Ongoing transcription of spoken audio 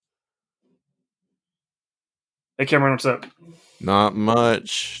Hey Cameron, what's up? Not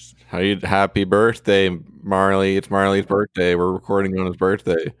much. Happy birthday, Marley. It's Marley's birthday. We're recording on his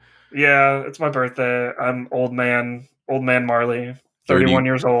birthday. Yeah, it's my birthday. I'm old man Marley, 30, 31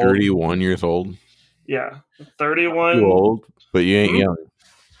 years old. 31 years old. Yeah, You 31. old, but you ain't Hmm? young.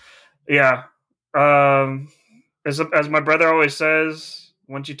 Yeah. Um, as my brother always says,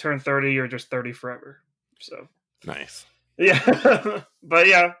 once you turn 30, you're just 30 forever. So Nice. yeah, but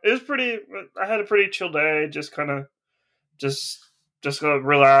yeah, it was pretty. I had a pretty chill day. Just kind of just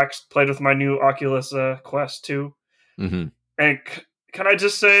relaxed. Played with my new Oculus Quest 2. Mm-hmm. And can I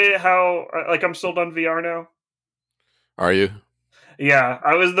just say how like I'm sold on VR now? Are you? Yeah,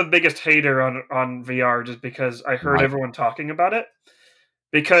 I was the biggest hater on VR just because I heard Why? everyone talking about it.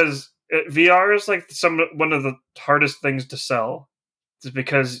 Because VR is like one of the hardest things to sell. Just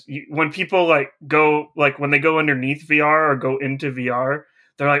because when people when they go underneath VR or go into VR,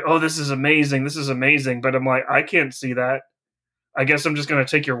 they're like, "Oh, this is amazing! This is amazing!" But I'm like, I can't see that. I guess I'm just gonna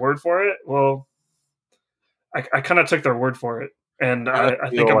take your word for it. Well, I kind of took their word for it, and I kind of I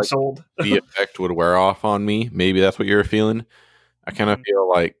think feel I'm like sold. the effect would wear off on me. Maybe that's what you're feeling. I kind of feel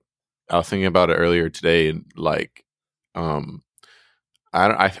like I was thinking about it earlier today, and like, um,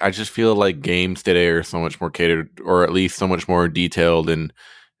 I just feel like games today are so much more catered, or at least so much more detailed and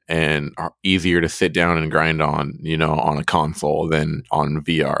are easier to sit down and grind on, on a console than on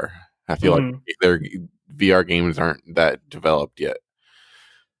VR. I feel like Mhm. their VR games aren't that developed yet.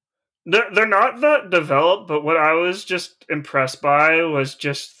 They're not that developed, but what I was just impressed by was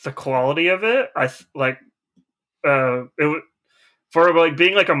just the quality of it. For like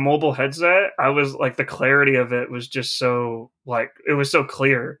being like a mobile headset. I was like the clarity of it was just so like it was so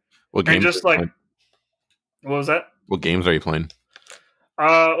clear, What and games are just you like playing? what was that? What games are you playing?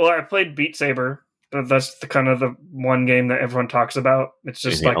 Well, I played Beat Saber. That's the kind of the one game that everyone talks about. It's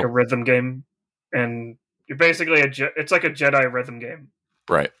just Anything like a else? rhythm game, and you're basically it's like a Jedi rhythm game.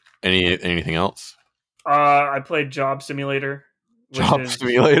 Right. Anything else? I played Job Simulator, which Job is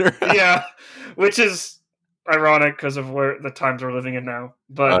Simulator. yeah, which is ironic because of where the times we're living in now.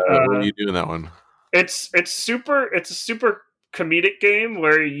 But What do you do in that one? it's a super comedic game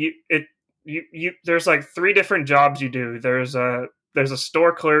where you there's like three different jobs you do. There's a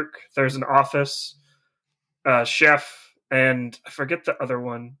store clerk, there's an office chef, and I forget the other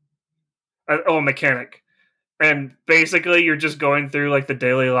one. A mechanic. And basically you're just going through like the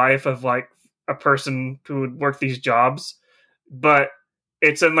daily life of like a person who would work these jobs, but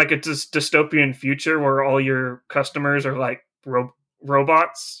it's in like a dystopian future where all your customers are like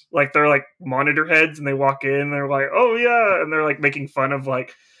robots, like they're like monitor heads, and they walk in and they're like, oh yeah, and they're like making fun of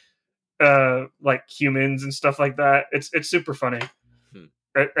like humans and stuff like that. It's super funny. Hmm.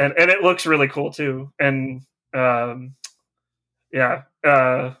 And it looks really cool too. And yeah,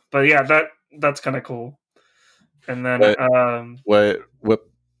 but yeah, that's kind of cool. And then What what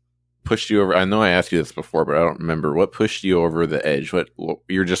pushed you over? I know I asked you this before, but I don't remember. What pushed you over the edge? What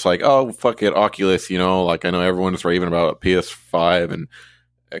you're just like, oh fuck it, Oculus. Like I know everyone's raving about PS5 and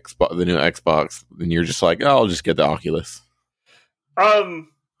Xbox, the new Xbox, and you're just like, oh, I'll just get the Oculus. um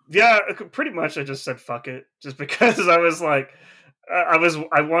yeah, pretty much I just said fuck it just because I was like I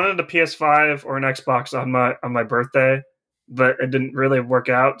wanted a PS5 or an Xbox on my birthday, but it didn't really work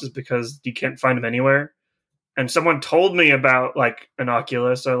out just because you can't find them anywhere. And someone told me about like an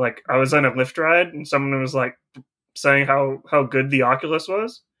Oculus. So like I was on a Lyft ride and someone was like saying how good the Oculus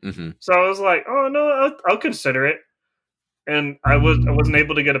was. Mm-hmm. So I was like, oh no, I'll consider it. And I wasn't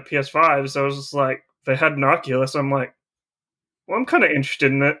able to get a PS5, so I was just like, they had an Oculus. I'm like, well, I'm kind of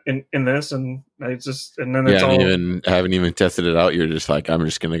interested in it in this, and I just and then it's Yeah, all. haven't even tested it out. You're just like, I'm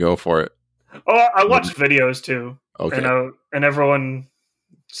just gonna go for it. Oh, I watched videos too, Okay, and everyone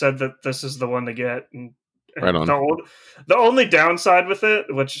said that this is the one to get. And right on. the only downside with it,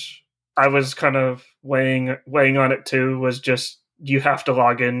 which I was kind of weighing on it too, was just you have to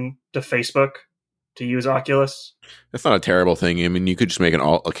log in to Facebook to use Oculus. That's not a terrible thing. I mean, you could just make an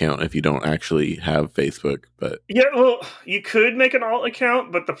alt account if you don't actually have Facebook. But Yeah, well, you could make an alt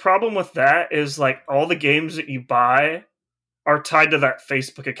account, but the problem with that is like all the games that you buy are tied to that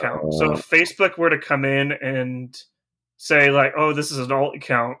Facebook account. So if Facebook were to come in and say like, "Oh, this is an alt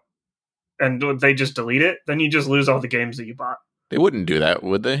account," and they just delete it, then you just lose all the games that you bought. they wouldn't do that,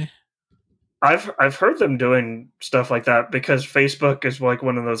 would they? I've heard them doing stuff like that because Facebook is like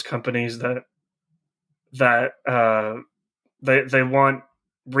one of those companies that they want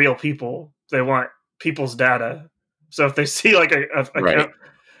real people. They want people's data. So if they see like Right.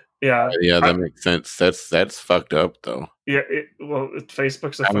 yeah, Yeah, that makes sense. That's fucked up, though. yeah.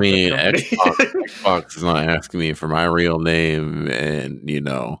 Facebook's a I fucked up mean, company. Xbox is not asking me for my real name, and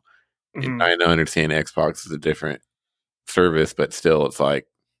Mhm. I understand Xbox is a different service, but still, it's like,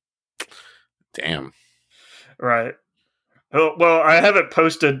 damn. Right. Well, I haven't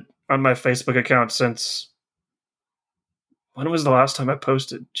posted on my Facebook account since when was the last time I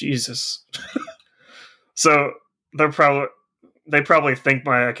posted? Jesus. So they're probably they probably think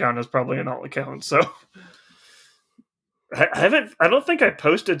my account is probably an alt account. So I haven't. I don't think I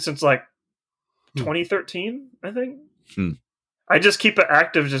posted since like Hmm. 2013. I think Hmm. I just keep it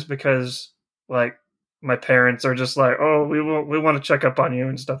active just because like my parents are just like, oh, we want to check up on you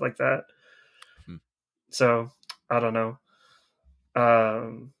and stuff like that. Hmm. So I don't know.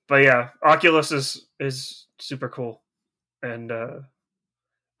 But yeah, Oculus is super cool, and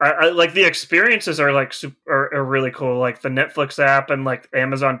I like the experiences are like are really cool. Like the Netflix app and like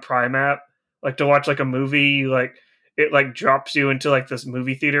Amazon Prime app. Like to watch like a movie, like it like drops you into like this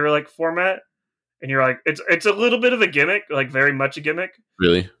movie theater like format, and you're like it's a little bit of a gimmick, like very much a gimmick,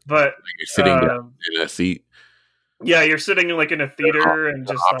 Really? but Like you're sitting down um, in a seat. yeah, you're sitting like in a theater and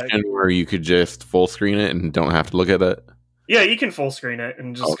The just like option where you could just full screen it and don't have to look at it. yeah, you can full screen it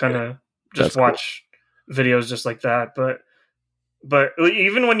and just Okay, kind of just that's cool. watch videos just like that. But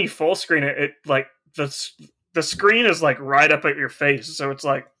even when you full screen it, it like the screen is like right up at your face, so it's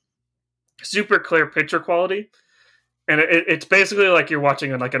like super clear picture quality, and it's basically like you're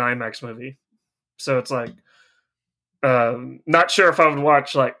watching like an IMAX movie. So it's like not sure if I would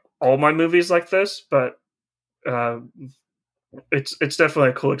watch like all my movies like this, but um, it's definitely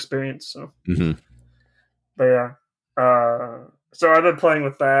a cool experience. So, Mm-hmm. but yeah, so I've been playing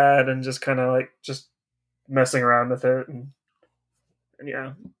with that and just kind of like just messing around with it and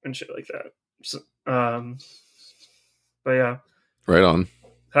yeah and shit like that. So, but yeah, Right on.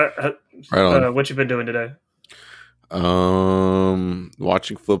 Right on. what you been doing today?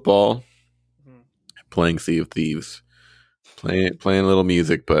 Watching football, Mhm. playing Sea of Thieves, playing a little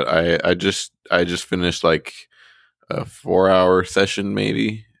music, but I just finished like a 4 hour session,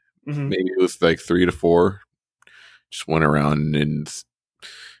 maybe. Mhm. Maybe it was like 3 to 4. Just went around and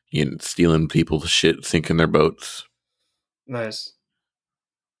stealing people's shit, sinking their boats. Nice.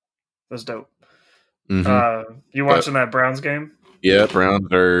 That's dope. Mm-hmm. You But watching that Browns game? yeah, Browns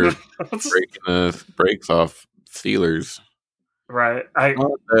are breaking the brakes off Steelers. Right.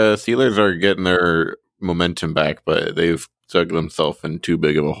 Well, the Steelers are getting their momentum back, but they've dug themselves in too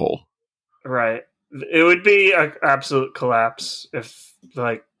big of a hole. Right. It would be an absolute collapse if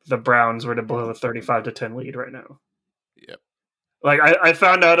like the Browns were to blow a 35-10 lead right now. Yep. Like I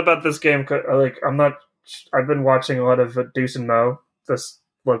found out about this game. Like I'm not. I've been watching a lot of Deuce and Mo, this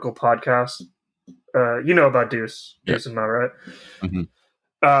local podcast. You know about Yep. Deuce and Mo, right? Mm-hmm.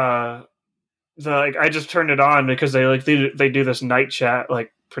 Uh, like I just turned it on because they do this night chat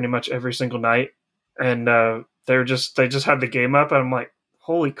like pretty much every single night, and they just had the game up, and I'm like,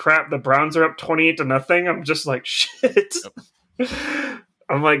 holy crap, the Browns are up 28-0. I'm just like shit. Yep.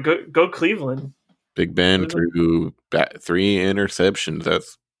 I'm like go Cleveland. Big Ben threw 3 interceptions.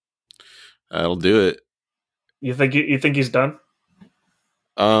 That'll do it. You think he's done?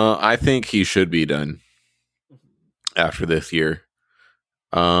 I think he should be done after this year.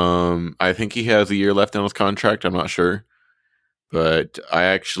 I think he has a year left on his contract. I'm not sure, but I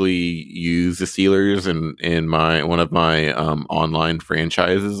actually use the Steelers in my one of my online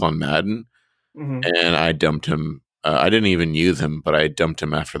franchises on Madden, Mm-hmm. and I dumped him. I didn't even use him, but I dumped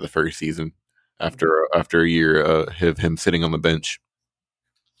him after the first season, after a year of him sitting on the bench.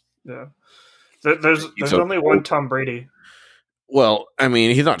 Yeah. He's There's so only one old. Tom Brady. Well, I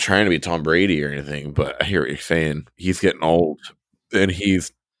mean, he's not trying to be Tom Brady or anything, but I hear what you're saying. He's getting old, and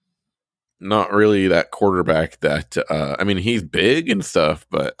he's not really that quarterback that I mean, he's big and stuff,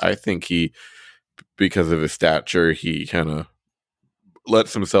 but I think because of his stature, he kind of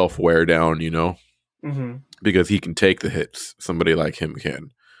lets himself wear down, Mm-hmm. because he can take the hits. Somebody like him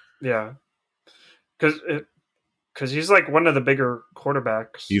can. Yeah, because he's like one of the bigger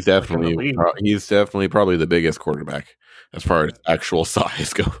quarterbacks He's like in the definitely league. he's definitely probably the biggest quarterback as far as actual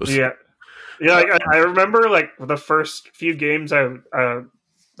size goes. Yeah, yeah. Like, I remember like the first few games I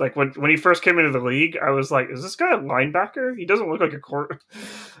like when he first came into the league, I was like, is this guy a linebacker? He doesn't look like a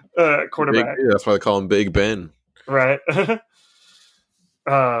Big, quarterback, that's why they call him Big Ben. right?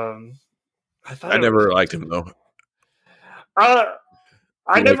 I thought I it was. never liked him though. Uh,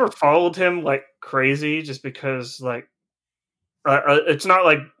 I You like never followed him like crazy, just because like it's not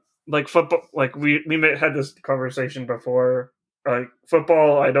like football. Like had this conversation before. Like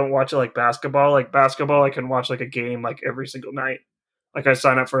football, I don't watch it like basketball. Like basketball, I can watch like a game like every single night. Like I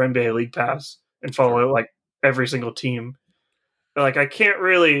sign up for NBA League Pass and follow like every single team. But, like I can't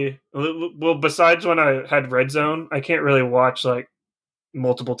really. Well, besides when I had Red Zone, I can't really watch like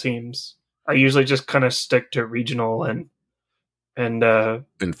multiple teams. I usually just kind of stick to regional and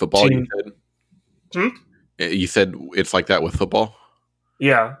In football, team. Hmm? You said it's like that with football?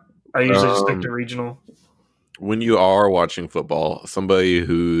 Yeah, I usually just stick to regional. When you are watching football, somebody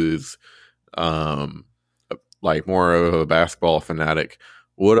who's like more of a basketball fanatic,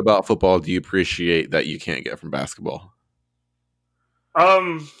 what about football do you appreciate that you can't get from basketball?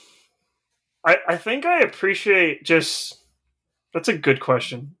 I think I appreciate just. That's a good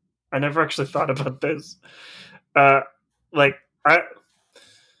question. I never actually thought about this. Uh, like I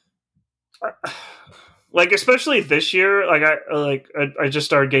like especially this year. I just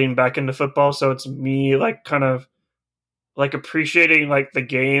started getting back into football, so it's me like kind of like appreciating like the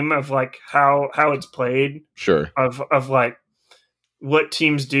game of like how it's played. Sure. Of like what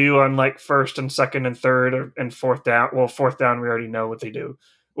teams do on like first and second and third and fourth down. Well, fourth down we already know what they do,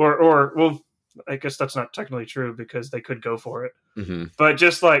 or well, I guess that's not technically true because they could go for it. Mm-hmm. But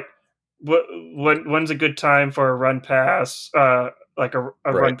just like when's a good time for a run pass, like a Right.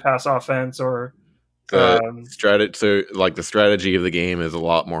 run pass offense or the strategy. So like the strategy of the game is a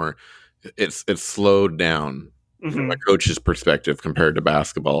lot more. It's slowed down from a coach's perspective compared to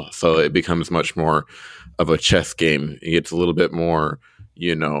basketball, so it becomes much more of a chess game. It's a little bit more,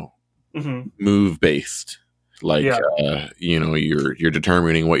 move based. Like you're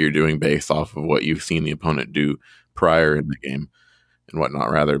determining what you're doing based off of what you've seen the opponent do prior in the game and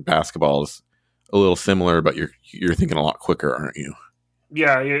whatnot. Rather, basketball is a little similar, but you're thinking a lot quicker, aren't you?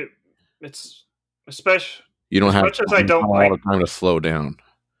 Yeah, it's especially you don't as have much as I don't a like lot of time to slow down.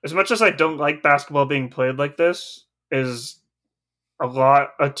 As much as I don't like basketball being played like this, is a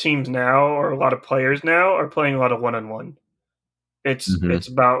lot of teams now or a lot of players now are playing a lot of one-on-one. It's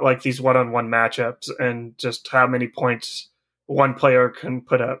about like these one-on-one matchups and just how many points one player can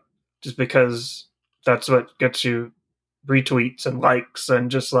put up, just because that's what gets you retweets and likes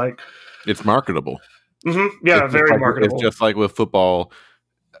and just like it's marketable. Yeah, it's very marketable. It's just like with football.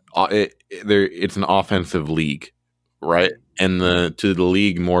 It's an offensive league, right? And to the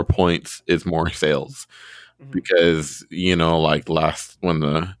league, more points is more sales, because like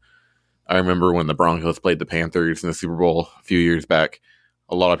I remember when the Broncos played the Panthers in the Super Bowl a few years back,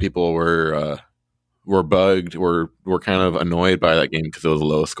 a lot of people were bugged, were kind of annoyed by that game because it was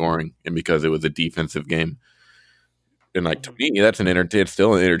low scoring and because it was a defensive game. And like to me, it's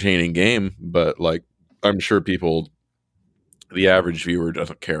still an entertaining game, but like I'm sure the average viewer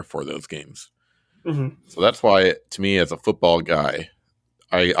doesn't care for those games. So that's why, to me, as a football guy,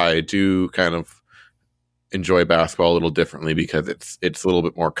 I do kind of enjoy basketball a little differently, because it's a little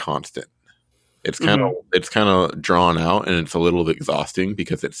bit more constant. It's kind of drawn out, and it's a little bit exhausting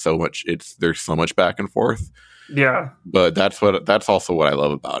because there's so much back and forth. Yeah, but that's also what I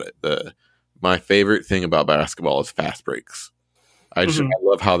love about it. My favorite thing about basketball is fast breaks. I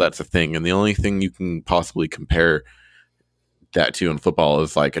love how that's a thing, and the only thing you can possibly compare that to in football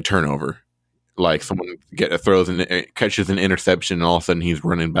is like a turnover. Like someone catches an interception, and all of a sudden he's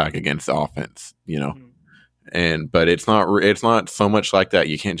running back against the offense, but it's not so much like that.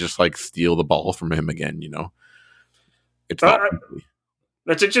 You can't just like steal the ball from him again, It's not.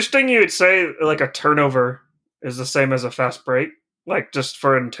 That's interesting. You would say like a turnover is the same as a fast break, like just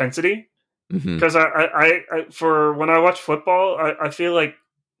for intensity. Because I for when I watch football, I feel like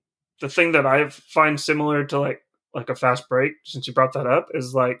the thing that I find similar to like a fast break, since you brought that up,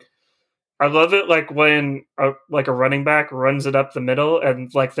 is like I love it like when a running back runs it up the middle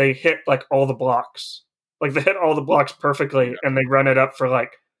and like they hit like all the blocks. Like they hit all the blocks perfectly and they run it up for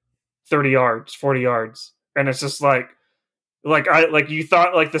like 30 yards, 40 yards. And it's just like you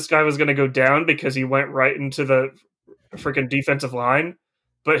thought like this guy was going to go down because he went right into the freaking defensive line,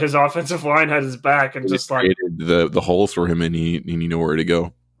 but his offensive line had his back and just like the holes for him, and he knew where to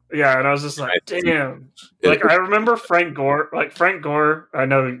go. Yeah, and I was just like, damn. Like, I remember Frank Gore. Like, Frank Gore, I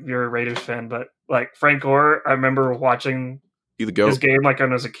know you're a Raiders fan, but, like, Frank Gore, I remember watching his game, like, when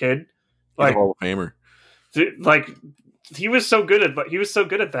I was a kid. He's a Hall of Famer. Like, he was so good at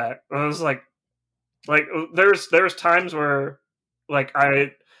that. And I was like, there's times where, like,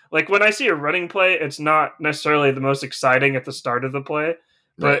 when I see a running play, it's not necessarily the most exciting at the start of the play,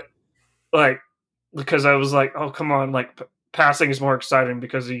 but, like, because I was like, oh, come on, like, passing is more exciting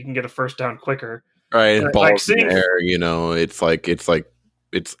because you can get a first down quicker. Right, balls like seeing, in the air,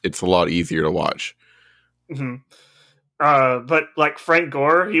 it's a lot easier to watch. But like Frank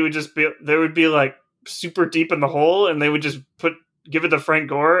Gore, there would be like super deep in the hole, and they would just give it to Frank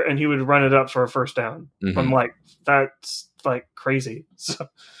Gore, and he would run it up for a first down. I'm like, that's like crazy. So,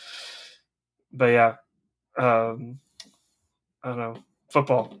 but yeah, I don't know,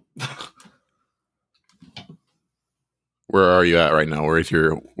 football. Where are you at right now? Where is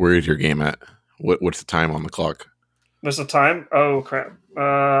your game at? What's the time on the clock? What's the time? Oh crap!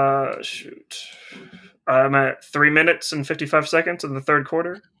 Shoot. I'm at 3 minutes and 55 seconds in the third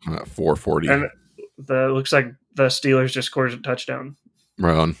quarter, I'm at 4:40. and the looks like the Steelers just scored a touchdown.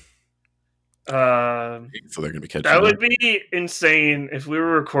 Right on. Uh, So they're gonna be catching that up. would be insane if we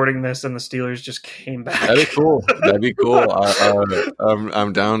were recording this and the Steelers just came back. That'd be cool. That'd be cool.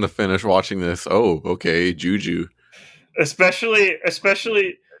 I'm down to finish watching this. Oh, okay, Juju. especially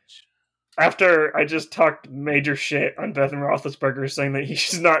after I just talked major shit on Ben Roethlisberger, saying that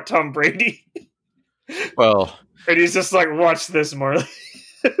he's not Tom Brady. Well, and he's just like, watch this, Marley.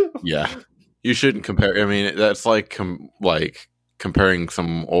 yeah, you shouldn't compare. I mean, that's like comparing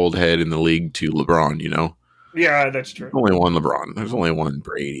some old head in the league to LeBron. You know? Yeah, that's true. There's only one LeBron. There's only one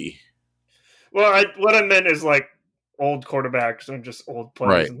Brady. Well, what I meant is like old quarterbacks and just old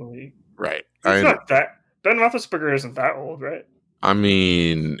players in the league. Right. It's not that Ben Roethlisberger isn't that old, right? I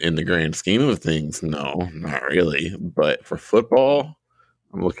mean, in the grand scheme of things, no, not really. But for football,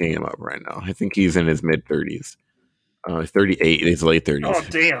 I'm looking him up right now. I think he's in his mid-30s. 38 in his late 30s. Oh,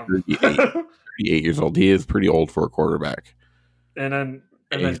 damn. 38 years old. He is pretty old for a quarterback. And then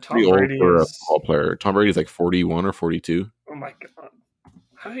He's Tom pretty Brady old for a is... football player. Tom Brady's like 41 or 42. Oh, my God.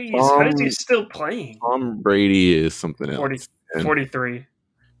 How is he still playing? Tom Brady is something else. 43.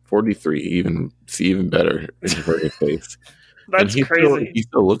 43, even better for his face. That's crazy. He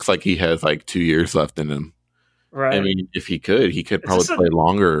still looks like he has like 2 years left in him. Right. I mean, if he could probably play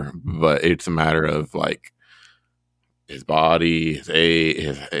longer, but it's a matter of like his body, his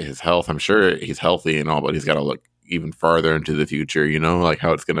age, his health. I'm sure he's healthy and all, but he's got to look even farther into the future, you know, like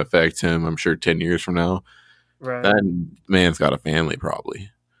how it's going to affect him. I'm sure 10 years from now, right, that man's got a family probably.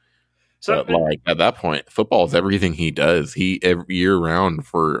 So, but like at that point, football is everything he does. He every year round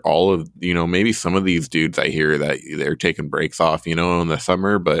for all of, you know, maybe some of these dudes I hear that they're taking breaks off, you know, in the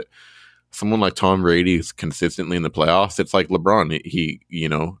summer, but someone like Tom Brady is consistently in the playoffs. It's like LeBron. He you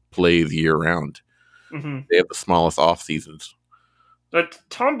know, plays year round. mm-hmm. They have the smallest off seasons. But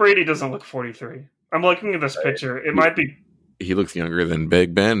Tom Brady doesn't look 43. I'm looking at this picture. It might be. He looks younger than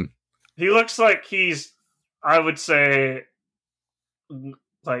Big Ben. He looks like he's, I would say,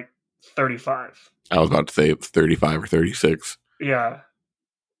 like 35. I was about to say it's 35 or 36. Yeah.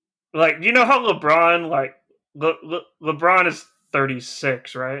 Like, you know how LeBron, like, LeBron is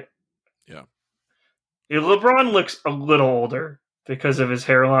 36, right? Yeah. LeBron looks a little older because of his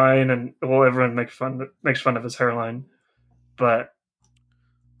hairline, and well, everyone makes fun of his hairline, but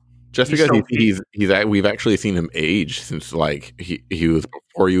just because we've actually seen him age since like he was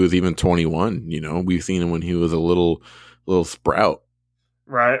before he was even 21. You know, we've seen him when he was a little sprout.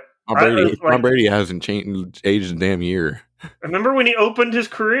 Right. Tom Brady hasn't aged a damn year. Remember when he opened his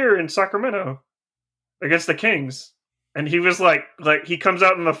career in Sacramento against the Kings, and he was like he comes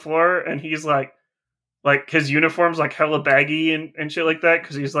out on the floor and he's like his uniform's like hella baggy and shit like that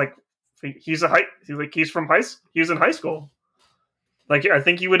because he's in high school. Like, I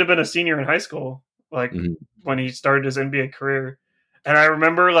think he would have been a senior in high school, like, when he started his NBA career. And I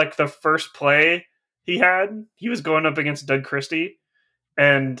remember, like, the first play he was going up against Doug Christie.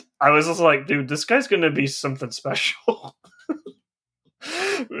 And I was just like, dude, this guy's going to be something special.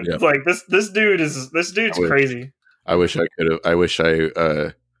 Yep. Like, this dude's crazy. I wish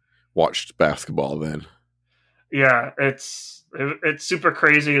I watched basketball then. Yeah, it's super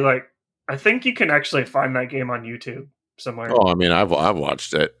crazy. Like, I think you can actually find that game on YouTube somewhere. Oh, I mean, I've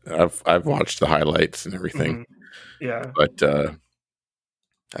watched it. I've watched the highlights and everything. Mm-hmm. Yeah, but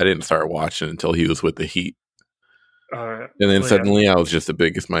I didn't start watching until he was with the Heat. And then suddenly I was just the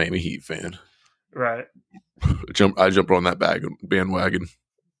biggest Miami Heat fan. Right. I jumped on that bandwagon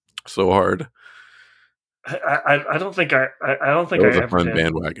so hard. I don't think I was a fun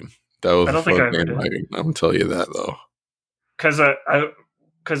bandwagon. That was a fun bandwagon. I'm gonna tell you that though. Because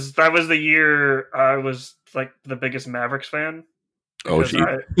that was the year I was like the biggest Mavericks fan. Oh, gee.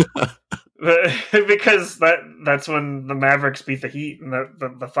 Because that's when the Mavericks beat the Heat in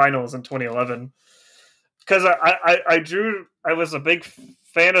the finals in 2011. Because I was a big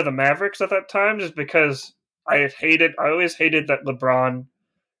fan of the Mavericks at that time, just because I always hated that LeBron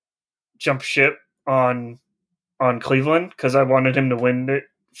jumped ship on Cleveland, because I wanted him to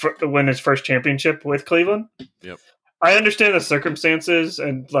win his first championship with Cleveland. Yep. I understand the circumstances,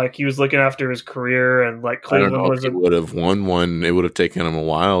 and like he was looking after his career, and like Cleveland would have won one. It would have taken him a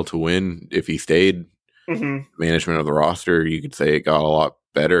while to win if he stayed. Mm-hmm. Management of the roster, you could say it got a lot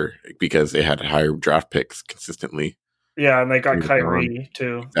better because they had higher draft picks consistently. Yeah, and they got Kyrie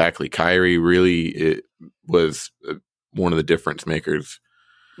too. Exactly, Kyrie really was one of the difference makers.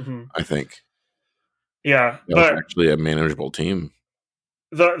 Mm-hmm. I think. Yeah, That was but actually a manageable team.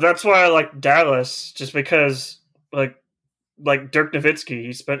 that's why I like Dallas, just because like Dirk Nowitzki,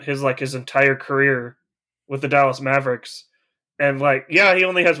 he spent his entire career with the Dallas Mavericks, and like yeah, he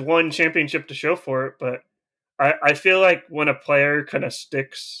only has one championship to show for it. But I feel like when a player kind of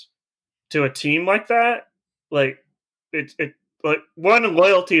sticks to a team like that, like it like one,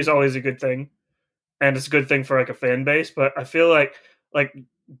 loyalty is always a good thing, and it's a good thing for like a fan base. But I feel like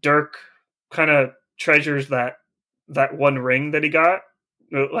Dirk kind of treasures that one ring that he got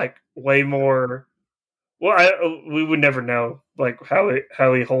like way more. Well, we would never know like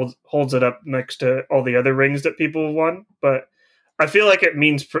how he holds it up next to all the other rings that people have won, but I feel like it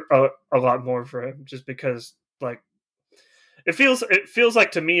means a lot more for him just because like it feels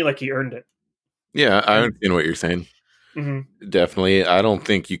like to me like he earned it. Yeah, I And understand what you're saying. mhm, Definitely, I don't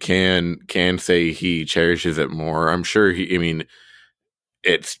think you can say he cherishes it more. I'm sure he. I mean,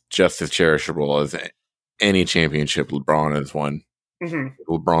 it's just as cherishable as any championship LeBron has won. mhm,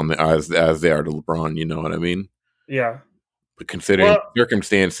 LeBron as they are to LeBron. You know what I mean? yeah. But considering Well,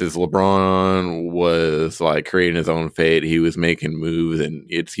 circumstances, LeBron was like creating his own fate. He was making moves, and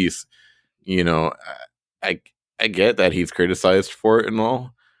he's you know, I I get that he's criticized for it and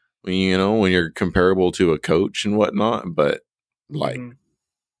all. When you're comparable to a coach and whatnot, but like mhm.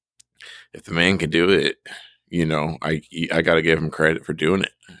 if the man can do it, I got to give him credit for doing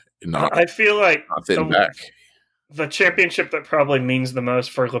it and I feel like not sitting the back. the championship that probably means the most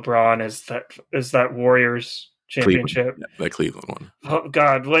for LeBron is that Warriors Cleveland, championship. yeah, that Cleveland one. Oh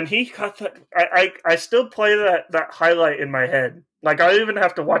God, when he got that, I still play that highlight in my head. Like I even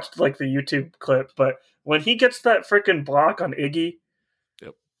have to watch like the YouTube clip, but when he gets that freaking block on Iggy,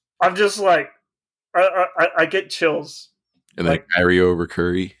 Yep. I'm just like, I get chills. And then Like, Kyrie over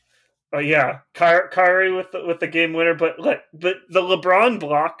Curry. yeah, Kyrie with the game winner, but the LeBron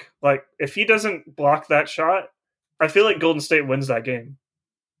block, like if he doesn't block that shot, I feel like Golden State wins that game.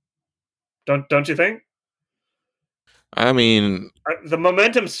 Don't you think? I mean, The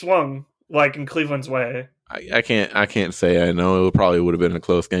momentum swung like in Cleveland's way. I can't say I know. It probably would have been a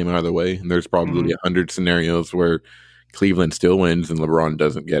close game either way. And there's probably Hmm. 100 scenarios where Cleveland still wins and LeBron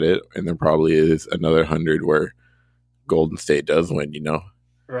doesn't get it, and there probably is another 100 where Golden State does win.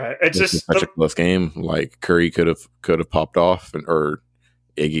 Right. It's This is just such the a close game. Like Curry could have popped off, or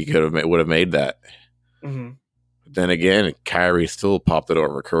Iggy would have made that. mhm. But then again, Kyrie still popped it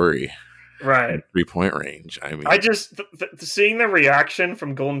over Curry Right. in 3 point range. I I mean, just seeing the reaction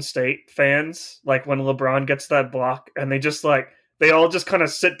from Golden State fans, like when LeBron gets that block, and they all just kind of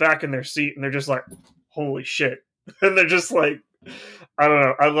sit back in their seat, and they're just like, "Holy shit!" And they're just like, I don't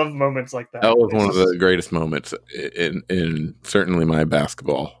know. I love moments like that. that was It's one of the just greatest moments in certainly my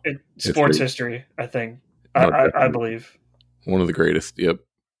basketball in sports history. history. I think. I, No, I, I definitely believe. one of the greatest. Yep.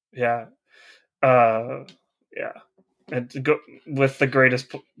 Yeah. Uh. Yeah. And to go with the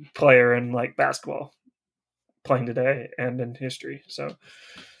greatest player in like basketball playing today and in history. So,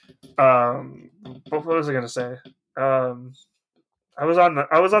 what was I gonna say? Um, I was on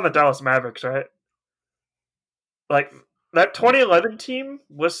the Dallas Mavericks, right? Like that 2011 team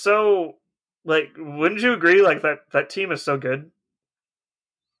was so like. Wouldn't you agree? Like that team is so good.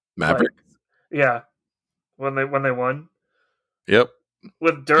 Like Maverick. yeah, when they won Yep.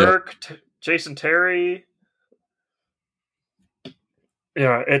 with Yep. Dirk, Jason Terry.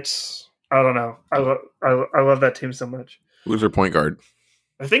 Yeah, it's I don't know. I love that team so much. Who's their point guard?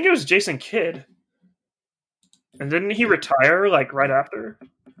 I think it was Jason Kidd, and didn't he retire like right after?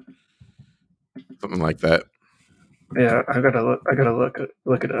 Something like that. Yeah, I gotta look. I gotta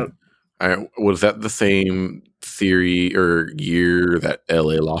look it up. Was that the same series or year that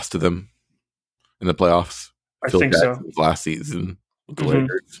LA lost to them in the playoffs? I Phil think so. Jackson's last season with the Hmm.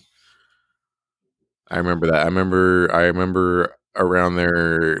 Lakers. I remember that. I remember around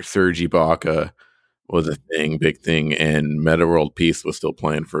there, Serge Ibaka was a thing, big thing, and Meta World Peace was still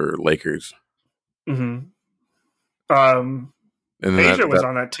playing for Lakers. Hmm. Um, And then Asia was that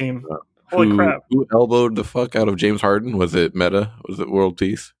on that team. Holy who crap! who elbowed the fuck out of James Harden? Was it Meta? Was it World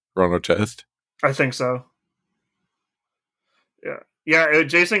Peace? Ron Chest? I think so. Yeah, yeah.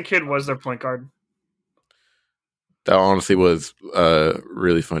 Jason Kidd was their point guard. That honestly was a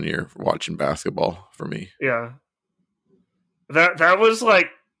really fun year for watching basketball for me. Yeah, that was like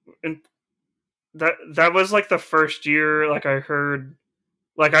in, that was like the first year. Like I heard,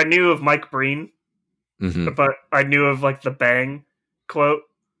 like I knew of Mike Breen, Hmm. but I knew of like the bang quote.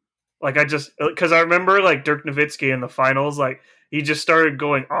 Like I just because I remember like Dirk Nowitzki in the finals, like he just started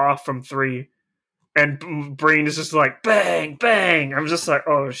going off from three, and Breen is just like bang bang. I'm just like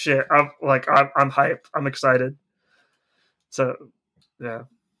oh shit. I'm hyped. I'm excited. So yeah.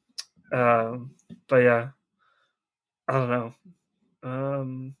 But yeah, I don't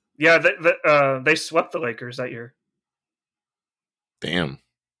know. Yeah, they swept the Lakers that year. Damn.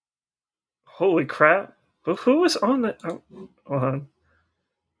 Holy crap! Who was on that? Oh, hold on.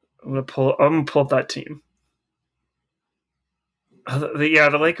 I'm gonna pull up that team. Yeah,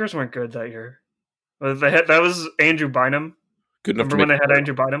 the Lakers weren't good that year. That was Andrew Bynum. Good enough to Remember make when they had it.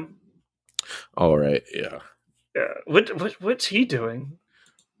 Andrew Bynum? All right. Yeah. Yeah. What's he doing?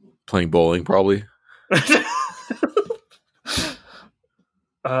 Playing bowling, probably.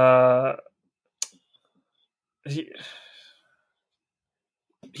 uh, he,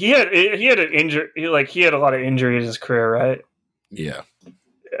 he had an injury. He had a lot of injuries in his career, right? Yeah.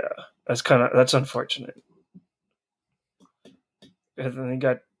 Yeah, that's unfortunate. And then he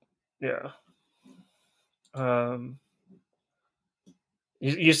got yeah. Um,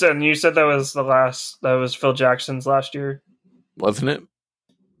 you said that was Phil Jackson's last year. Wasn't it?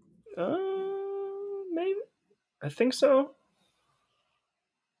 Uh, Maybe I think so.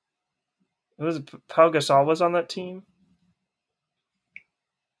 It was Pau Gasol was on that team.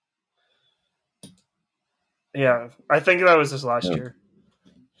 Yeah, I think that was his last Yeah. year.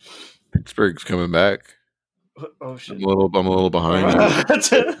 Pittsburgh's coming back. Oh shit! I'm a little behind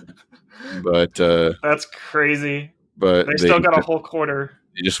you, but That's crazy. but They still got a whole quarter.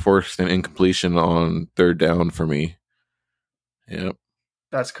 they just forced an incompletion on third down for me. Yep.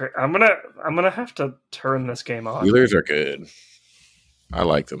 That's crazy. I'm gonna have to turn this game on. Steelers are good. I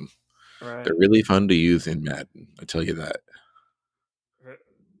like them. Right. They're really fun to use in Madden. I tell you that.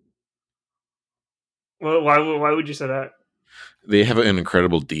 Well, why would you say that? They have an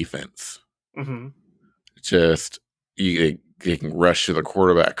incredible defense. Mm-hmm. Just they can rush to the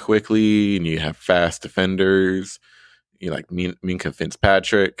quarterback quickly, and you have fast defenders. You like Minka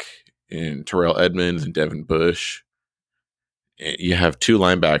Fitzpatrick and Terrell Edmonds and Devin Bush. And you have two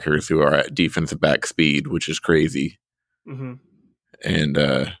linebackers who are at defensive back speed, which is crazy. Mm-hmm. And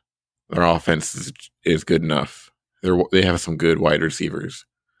their offense is good enough. They have some good wide receivers.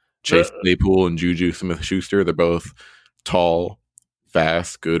 Chase Claypool and Juju Smith-Schuster. They're both tall,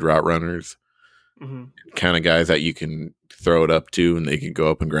 fast, good route runners. Mm-hmm. Kind of guys that you can throw it up to and they can go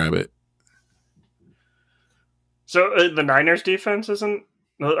up and grab it. So the Niners defense isn't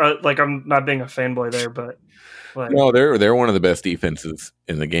like I'm not being a fanboy there, but like, No, they're one of the best defenses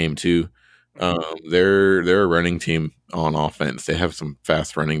in the game too. They're a running team on offense. They have some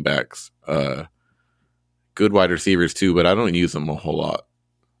fast running backs, good wide receivers too, but I don't use them a whole lot.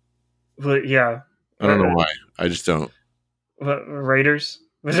 but yeah, I don't know why. I just don't. Raiders.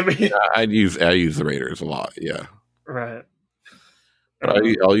 I use the Raiders a lot. Yeah, Right. but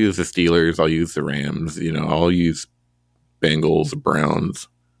I'll use the Steelers. I'll use the Rams. I'll use Bengals, Browns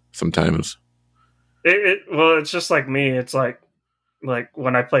sometimes. Well, it's just like me. It's like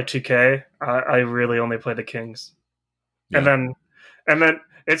when I play 2K, I really only play the Kings, Yeah. and then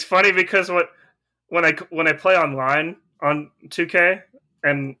it's funny because when I play online on 2K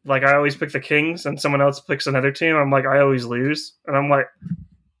and like I always pick the Kings and someone else picks another team, I'm like I always lose, and I'm like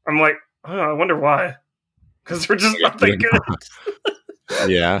oh, I wonder why, because they're just not that good.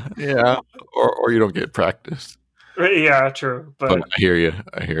 Yeah, or you don't get practice. Yeah, true, but I hear you.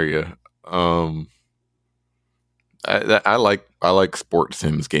 I like sports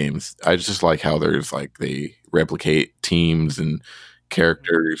sims games. I just like how there's like they replicate teams and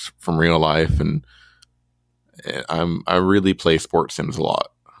characters from real life, and I really play sports sims a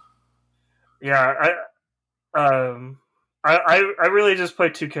lot. yeah, I really just play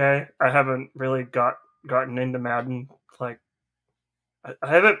 2K. I haven't really gotten into Madden. Like I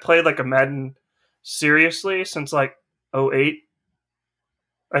haven't played like a Madden seriously since like '08,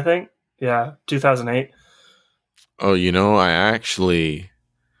 I think. Yeah, 2008. Oh, I actually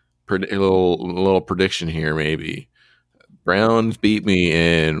a little prediction here. Maybe Browns beat me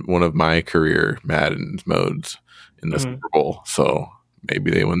in one of my career Madden modes in the Super Bowl, so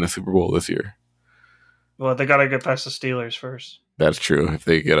maybe they win the Super Bowl this year. Well, they got to get past the Steelers first. That's true. If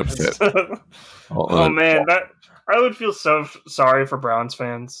they get upset, oh man, I would feel so sorry for Browns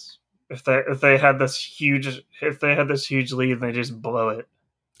fans if they had this huge lead and they just blow it.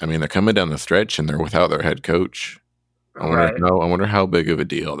 I mean, they're coming down the stretch and they're without their head coach. I wonder how big of a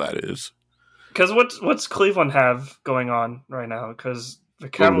deal that is. Because what's Cleveland have going on right now? Because the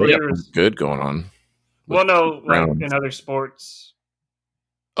Cavaliers good going on. Well, no, like in other sports.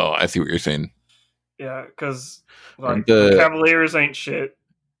 Oh, I see what you're saying. Yeah, because like the Cavaliers ain't shit.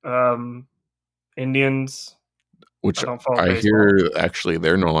 Indians, which I hear actually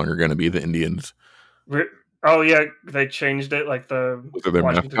they're no longer going to be the Indians. Oh yeah, they changed it. Like the their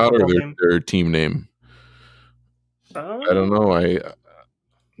mascot or their team name. I don't know.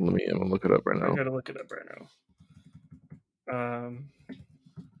 Let me look it up right now. I gotta look it up right now.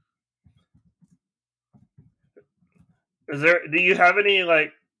 Do you have any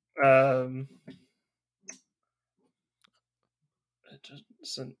like it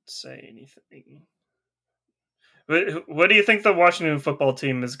doesn't say anything. What do you think the Washington football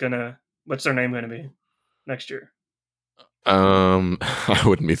team is gonna what's their name gonna be next year? I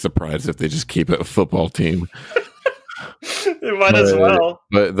wouldn't be surprised if they just keep it a football team. They might as well.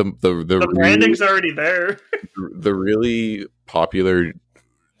 But the branding's already there. The really popular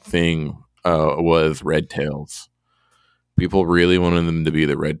thing was Red Tails. People really wanted them to be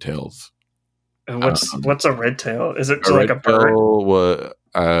the Red Tails. And what's a red tail? Is it like a bird? Was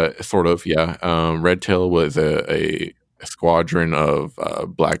sort of, yeah. Red Tail was a squadron of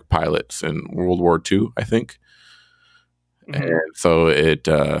black pilots in World War II, I think. Mm-hmm. And so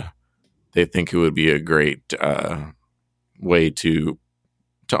they think it would be a great way to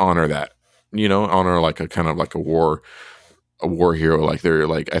honor that, honor like a kind of like a war hero. Like they're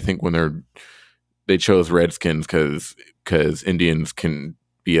like, I think when they chose Redskins because Indians can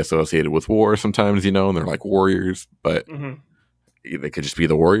be associated with war sometimes, and they're like warriors, but they could just be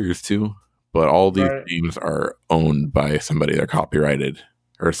the Warriors too. But all these teams are owned by somebody. They're copyrighted,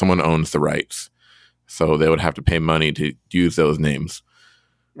 or someone owns the rights. So they would have to pay money to use those names.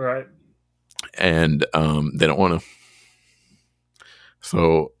 Right. And they don't want to.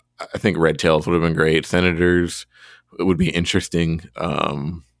 So I think Red Tails would have been great. Senators, it would be interesting.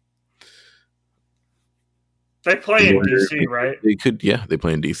 They play in DC, right? They could, yeah, they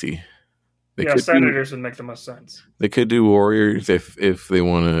play in DC. Senators would make the most sense. They could do Warriors if they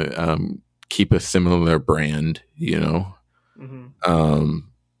want to keep a similar brand, Mm-hmm.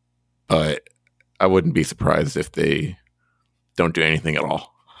 But I wouldn't be surprised if they don't do anything at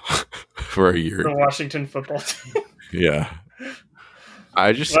all for a year. The Washington football team. Yeah.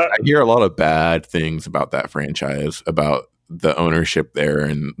 I hear a lot of bad things about that franchise, about the ownership there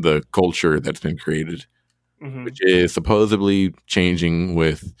and the culture that's been created, mm-hmm. which is supposedly changing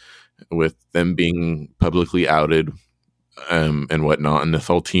with them being publicly outed and whatnot. And this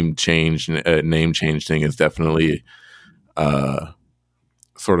whole team change, name change thing is definitely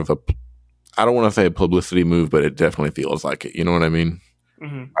sort of I don't want to say a publicity move, but it definitely feels like it. You know what I mean?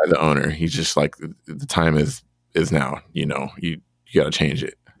 Mm-hmm. By the owner. He's just like, the time is now, you got to change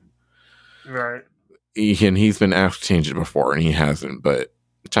it. Right. And he's been asked to change it before and he hasn't, but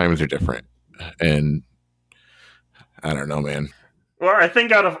times are different. And I don't know, man. Well, I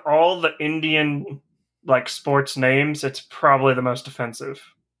think out of all the Indian like sports names, it's probably the most offensive.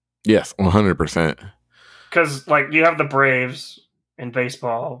 Yes, 100%. Because like you have the Braves in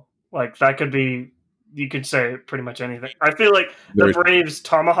baseball, like that could be, you could say pretty much anything. I feel like the Braves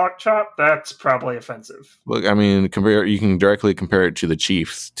tomahawk chop, that's probably offensive. Look, I mean, you can directly compare it to the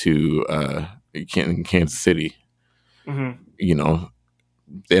Chiefs to Kansas City. Mm-hmm.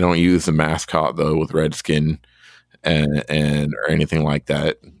 They don't use the mascot though with Redskin and or anything like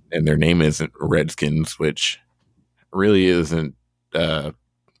that, and their name isn't Redskins, which really isn't a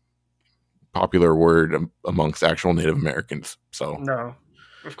popular word amongst actual Native Americans. So no.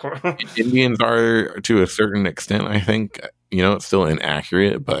 Of course. Indians are to a certain extent, I think. It's still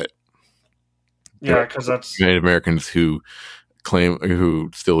inaccurate, but yeah, because that's Native Americans who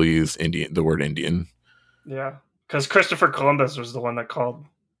still use the word Indian. Yeah, because Christopher Columbus was the one that called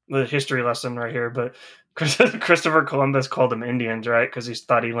the history lesson right here, but Christopher Columbus called them Indians, right? Because he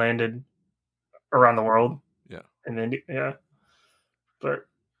thought he landed around the world. Yeah, in India. Yeah, but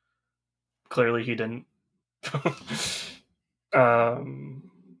clearly he didn't.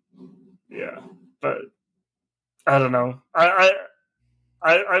 Yeah, but I don't know. I'm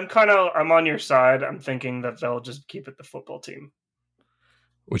on your side. I'm thinking that they'll just keep it the football team,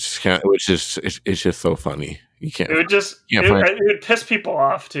 it's just so funny. You can't. It would piss people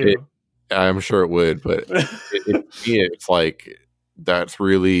off too. I'm sure it would, but it's like that's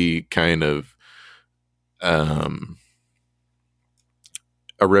really kind of a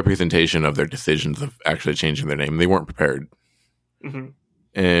representation of their decisions of actually changing their name. They weren't prepared. Mm-hmm.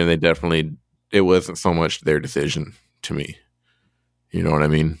 And it wasn't so much their decision to me. You know what I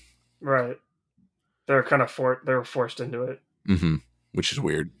mean? Right. They're kind of they were forced into it. Mm-hmm. Which is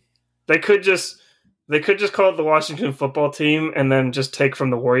weird. They could just call it the Washington football team and then just take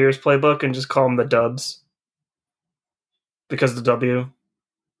from the Warriors playbook and just call them the Dubs. Because the W.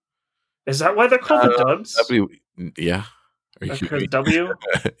 Is that why they're called the Dubs? Yeah. Because W?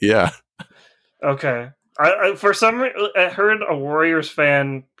 Yeah. Okay. I for some reason, I heard a Warriors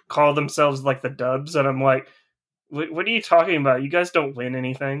fan call themselves like the Dubs, and I'm like, what are you talking about? You guys don't win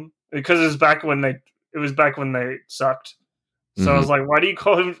anything. Because it was back when they sucked. So I was like, why do you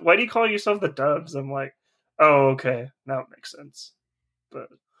call yourself the Dubs? I'm like, oh, okay, now it makes sense. But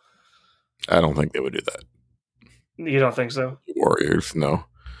I don't think they would do that. you don't think so? Warriors, no.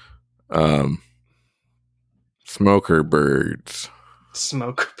 Smoker birds.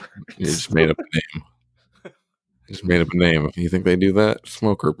 Smoke You birds. just made up a name. Just made up a name. You think they do that?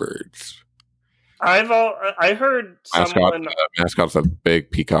 Smoker birds. I heard someone Mascot's a big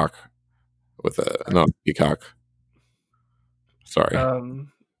peacock with a no peacock. Sorry,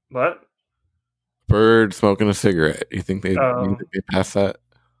 what? bird smoking a cigarette. You think they pass that?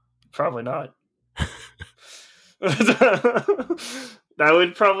 Probably not. That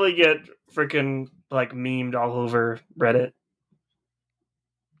would probably get freaking like memed all over Reddit.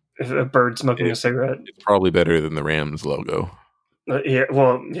 If a bird smoking a cigarette. It's probably better than the Rams logo. Yeah,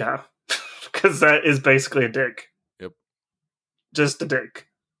 well, yeah, because that is basically a dick. Yep, just a dick.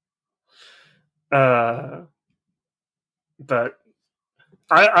 But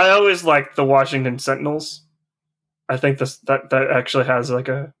I always like the Washington Sentinels. I think that actually has like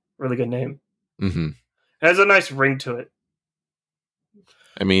a really good name. Mm-hmm. It has a nice ring to it.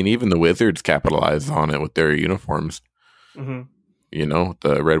 I mean, even the Wizards capitalize on it with their uniforms. Mm-hmm. You know,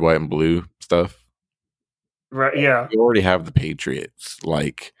 the red, white, and blue stuff. Right? Yeah. You already have the Patriots.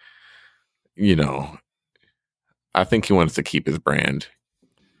 Like, you know, I think he wants to keep his brand.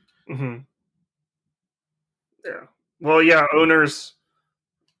 Mm-hmm. Yeah. Well, yeah. Owners,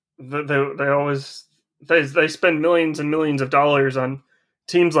 they always they spend millions and millions of dollars on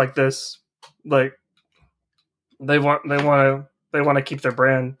teams like this. Like they want to keep their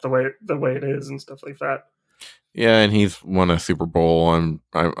brand the way it is and stuff like that. Yeah, and he's won a Super Bowl.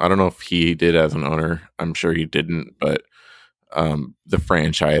 I don't know if he did as an owner. I'm sure he didn't, but the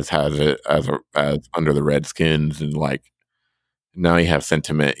franchise has it as under the Redskins, and like now you have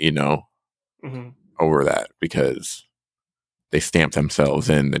sentiment, you know, mm-hmm. over that because they stamped themselves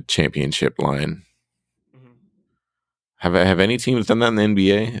in the championship line. Mm-hmm. Have any teams done that in the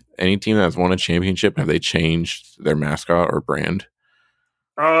NBA? Any team that's won a championship, have they changed their mascot or brand?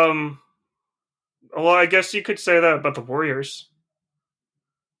 Well, I guess you could say that about the Warriors.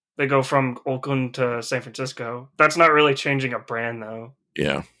 They go from Oakland to San Francisco. That's not really changing a brand, though.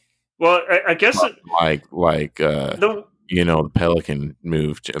 Yeah. Well, I guess you know, the Pelican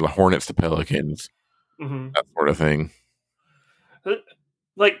moved, the Hornets to Pelicans, mm-hmm. that sort of thing.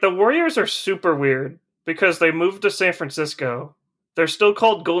 Like the Warriors are super weird because they moved to San Francisco. They're still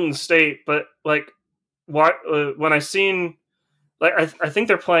called Golden State, but like, what when I seen. Like I think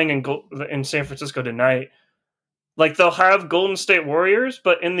they're playing in San Francisco tonight. Like they'll have Golden State Warriors,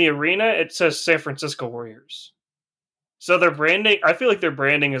 but in the arena it says San Francisco Warriors. So their branding, I feel like their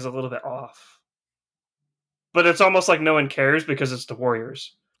branding is a little bit off. But it's almost like no one cares because it's the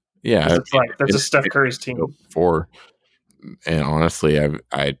Warriors. Yeah, it's like that's a Steph Curry's team. And honestly,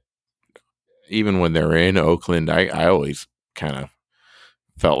 I even when they were in Oakland, I always kind of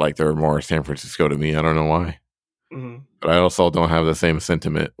felt like they were more San Francisco to me. I don't know why. Mm-hmm. But I also don't have the same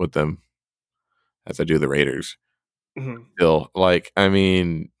sentiment with them as I do the Raiders. Mm-hmm. Still, like, I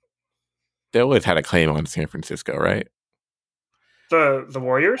mean, they always had a claim on San Francisco, right? The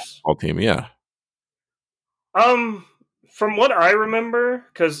Warriors? All team, yeah. From what I remember,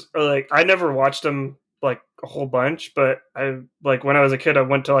 because like I never watched them like a whole bunch, but I like when I was a kid, I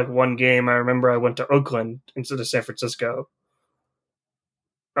went to like one game. I remember I went to Oakland instead of San Francisco.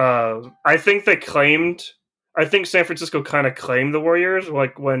 I think San Francisco kind of claimed the Warriors,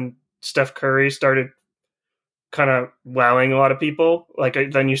 like when Steph Curry started kind of wowing a lot of people. Like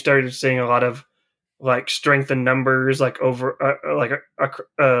then you started seeing a lot of like strength in numbers, like over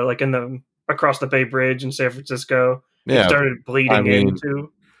like in the across the Bay Bridge in San Francisco. Yeah, it started bleeding into.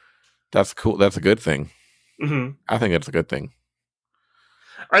 That's cool. That's a good thing. Mm-hmm. I think it's a good thing.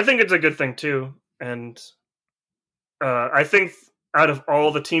 I think it's a good thing too, and I think out of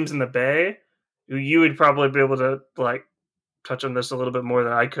all the teams in the Bay, you would probably be able to like touch on this a little bit more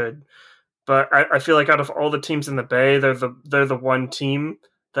than I could. But I feel like out of all the teams in the Bay, they're the one team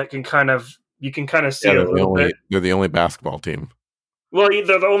that you can kind of see a little bit. They're the only basketball team. Well,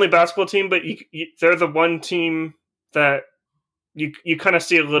 they're the only basketball team, but they're the one team that you kind of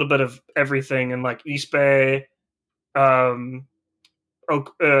see a little bit of everything in like East Bay,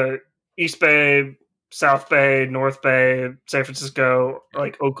 East Bay, South Bay, North Bay, San Francisco,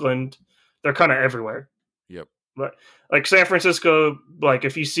 like Oakland. They're kind of everywhere. Yep. But like San Francisco, like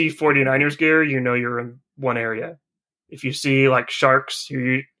if you see 49ers gear, you know you're in one area. If you see like Sharks,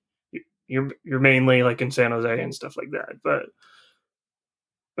 you're mainly like in San Jose and stuff like that. But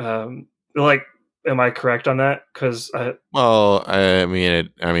like, am I correct on that? Because I mean,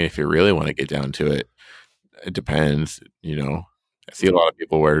 if you really want to get down to it, It depends. I see a lot of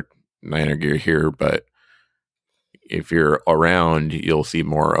people wear Niner gear here, but if you're around, you'll see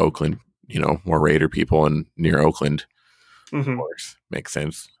more Oakland. More Raider people and near Oakland. Of Mm-hmm. course, makes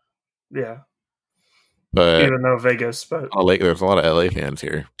sense. Yeah. But Even though Vegas, but there's a lot of LA fans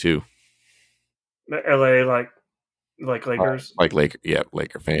here too. LA, like Lakers. Like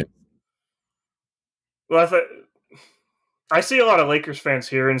Laker fan. Well, I see a lot of Lakers fans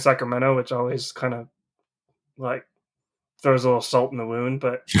here in Sacramento, which always kind of like throws a little salt in the wound.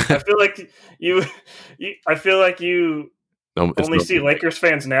 But I feel like I feel like you only see Lakers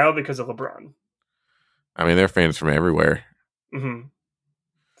fans now because of LeBron. I mean, they're fans from everywhere. Mm-hmm.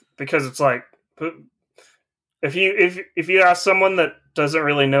 Because it's like if you ask someone that doesn't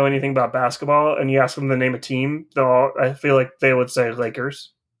really know anything about basketball and you ask them to name a team, I feel like they would say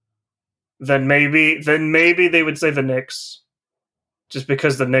Lakers. Then maybe they would say the Knicks, just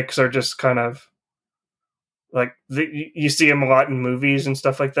because the Knicks are just kind of like you see them a lot in movies and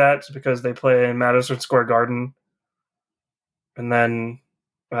stuff like that, just because they play in Madison Square Garden. And then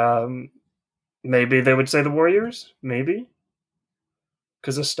maybe they would say the Warriors, maybe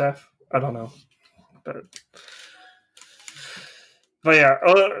because of Steph. I don't know, but yeah,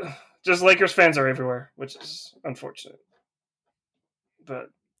 just Lakers fans are everywhere, which is unfortunate. But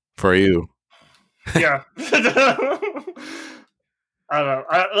for you, yeah, I don't know.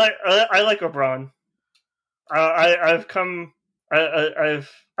 I like LeBron.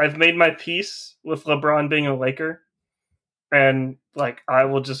 I've made my peace with LeBron being a Laker, and like I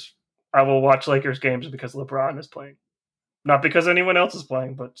will watch Lakers games because LeBron is playing, not because anyone else is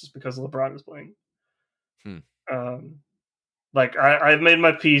playing, but just because LeBron is playing. Like I've made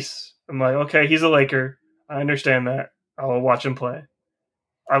my peace. I'm like, okay, he's a Laker. I understand that. I will watch him play.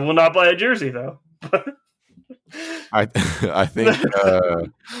 I will not buy a jersey though. I think. Are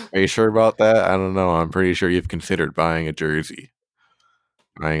you sure about that? I don't know. I'm pretty sure you've considered buying a jersey.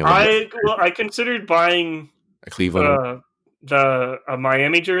 I considered buying a Cleveland a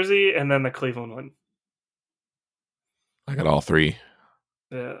Miami jersey and then the Cleveland one. I got all three.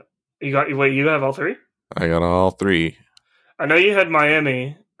 Yeah, you have all three? I got all three. I know you had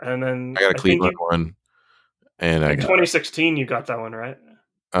Miami, and then I got a Cleveland one, and in 2016 you got that one, right?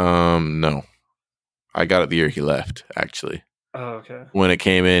 No, I got it the year he left. Actually, okay. When it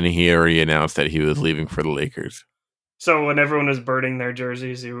came in, he already announced that he was leaving for the Lakers. So when everyone was burning their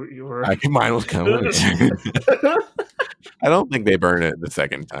jerseys, you were. I think mine was coming. I don't think they burned it the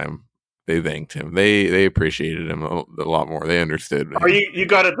second time. They thanked him. They appreciated him a lot more. They understood. Oh, you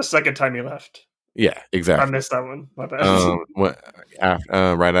got it the second time you left. Yeah, exactly. I missed that one. My bad.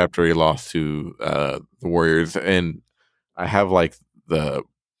 Right after he lost to the Warriors, and I have like the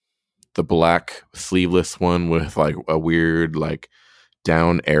black sleeveless one with like a weird like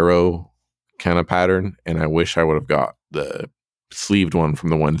down arrow kind of pattern, and I wish I would have got the sleeved one from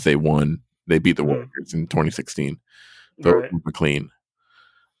the ones they won. They beat the Warriors in 2016. Those were clean.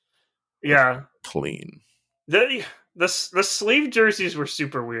 Yeah, clean. The sleeve jerseys were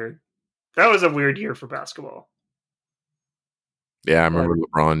super weird. That was a weird year for basketball. Yeah, I remember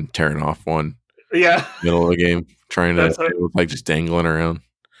LeBron tearing off one. Yeah, middle of the game, trying to it was like just dangling around.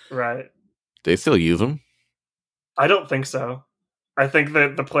 Right. They still use them? I don't think so. I think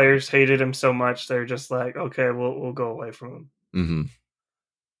that the players hated him so much they're just like, okay, we'll go away from him.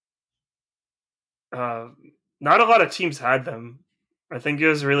 Mm-hmm. Not a lot of teams had them. I think it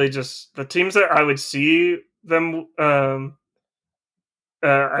was really just the teams that I would see them.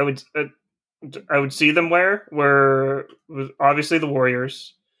 I would see them was obviously the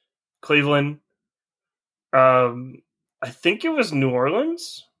Warriors, Cleveland. I think it was New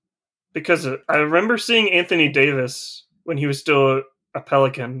Orleans, because I remember seeing Anthony Davis when he was still a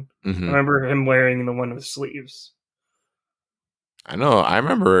Pelican. Mm-hmm. I remember him wearing the one with sleeves. I know. I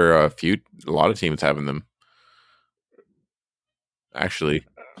remember a lot of teams having them. Actually,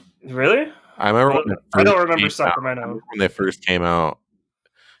 really? I remember. I don't remember Sacramento when they first came out.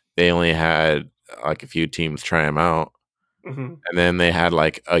 They only had like a few teams try them out, and then they had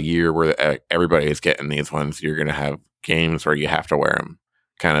like a year where everybody is getting these ones. You're gonna have games where you have to wear them,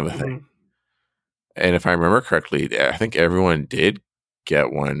 kind of a thing. And if I remember correctly, I think everyone did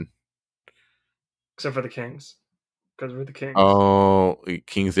get one, except for the Kings, because we're the Kings. Oh,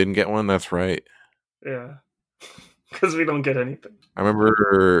 Kings didn't get one. That's right. Yeah, because we don't get anything. I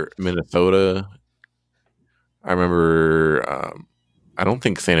remember Minnesota. I remember. I don't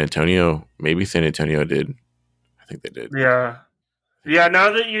think San Antonio. Maybe San Antonio did. I think they did. Yeah.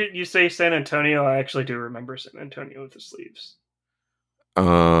 Now that you say San Antonio, I actually do remember San Antonio with the sleeves.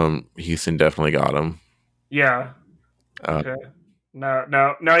 Houston definitely got them. Yeah. Okay.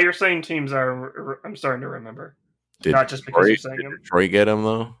 Now you're saying teams are. I'm starting to remember. Did Not just because you're Detroit, saying did them. Detroit get him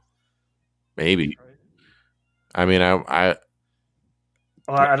though? Maybe. Detroit. I mean, I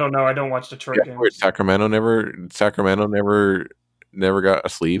Well, I don't know. I don't watch yeah, Detroit wait, games. Sacramento never got a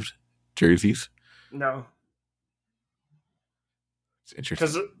sleeved jerseys. No, It's interesting.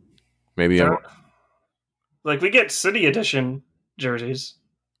 because Maybe I'm they're like we get City Edition jerseys,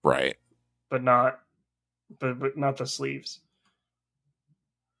 right. but not the sleeves.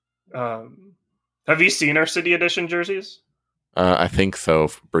 Um, have you seen our City Edition jerseys I think so.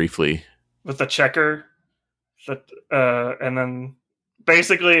 Briefly, with the checker? That and then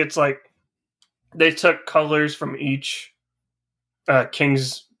basically it's like they took colors from each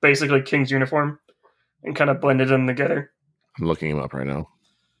King's uniform and kind of blended them together. I'm looking him up right now.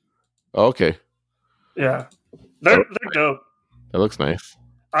 Oh, okay, Yeah, that they're dope. looks nice.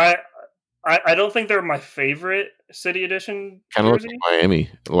 I I don't think they're my favorite City Edition Kind of looks jersey.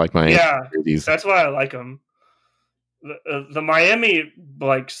 like Miami Yeah, jerseys. that's why I like them. The Miami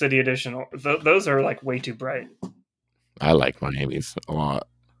like City Edition, those are like way too bright. I like Miami's a lot.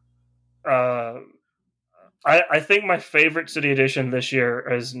 Uh, I think my favorite City Edition this year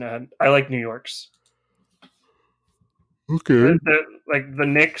is I like New York's. Okay. Like the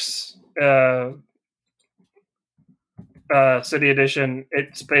Knicks City Edition.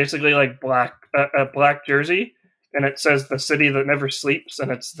 It's basically like a black jersey, and it says the city that never sleeps,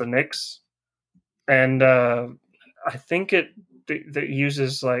 and it's the Knicks. And I think that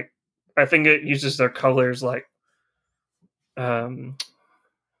uses like I think it uses their colors like kind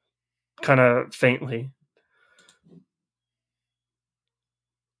of faintly.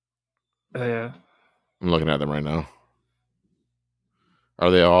 Yeah. I'm looking at them right now. Are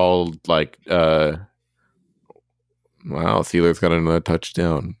they all like? Wow, Steelers got another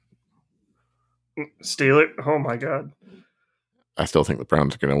touchdown. Steal it. Oh my god. I still think the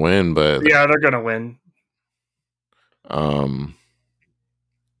Browns are going to win, but Yeah, they're gonna win. um,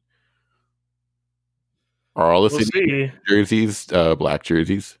 are all the We'll city see. jerseys black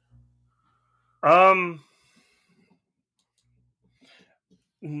jerseys? Um,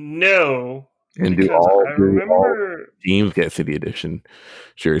 no, And because I do all remember. teams get city edition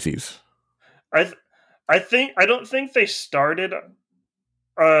jerseys? I don't think they started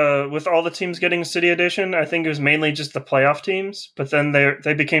with all the teams getting City Edition. I think it was mainly just the playoff teams, but then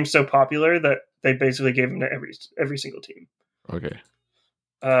they became so popular that they basically gave them to every single team. Okay.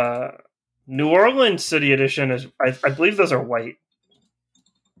 Uh, New Orleans City Edition is I believe those are white,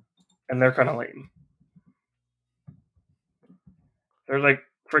 and they're kind of lame. They're like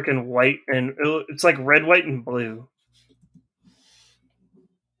freaking white and it's like red, white, and blue.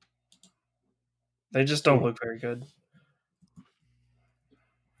 They just don't look very good.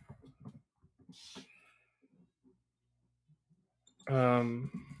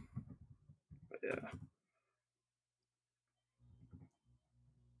 Yeah.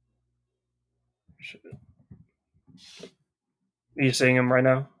 Are you seeing them right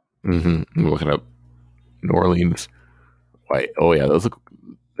now? I'm looking up New Orleans white. Oh yeah,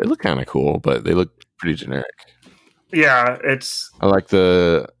 they look kind of cool, but they look pretty generic. Yeah, it's. I like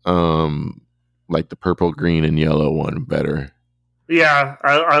the purple, green, and yellow one better. Yeah,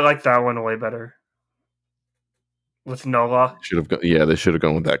 I like that one way better. With Nola. They should have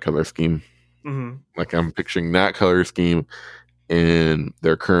gone with that color scheme. Mm-hmm. Like I'm picturing that color scheme in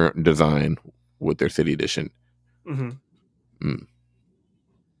their current design with their city edition. Mm-hmm.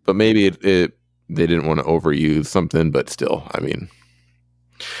 But maybe they didn't want to overuse something, but still, I mean,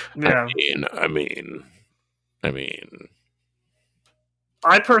 Yeah. I mean,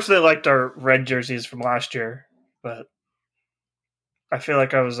 I personally liked our red jerseys from last year, but I feel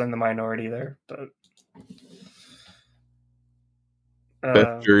like I was in the minority there. But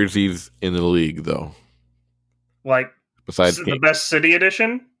best jerseys in the league, though. Like Besides the best City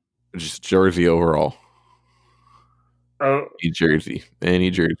Edition, just jersey overall. Oh, any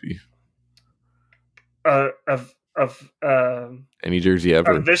jersey. Of any jersey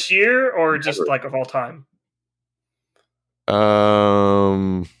ever. Of this year or just ever. Like of all time?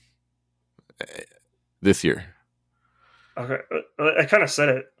 This year. Okay, I kind of said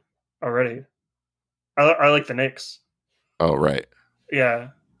it already. I like the Knicks. Oh right. Yeah.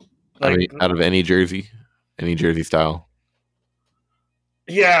 Like, I mean, out of any jersey style.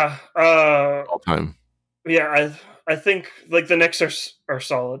 Yeah. All time. Yeah, I think like the Knicks are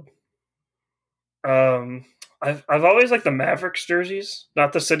solid. I've always liked the Mavericks jerseys,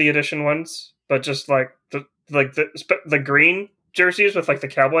 not the City Edition ones, but just like the green jerseys with like the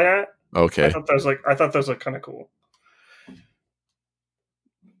cowboy hat. Okay. I thought those looked kind of cool.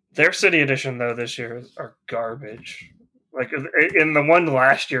 Their City Edition though this year are garbage. Like in the one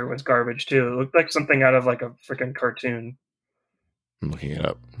last year was garbage too. It looked like something out of like a freaking cartoon. I'm looking it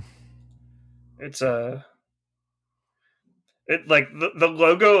up. It's it like the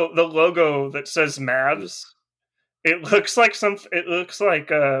logo that says Mavs. It looks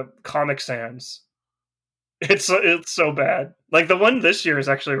like Comic Sans. It's so bad. Like the one this year is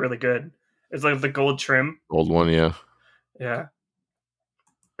actually really good. It's like the gold trim. Old one, yeah. Yeah.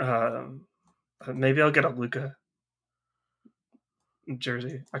 Maybe I'll get a Luka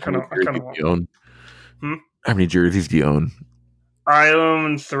jersey. I kind of want. You own? Hmm? How many jerseys do you own? I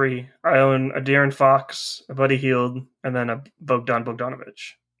own 3. I own a De'Aaron Fox, a Buddy Hield, and then a Bogdan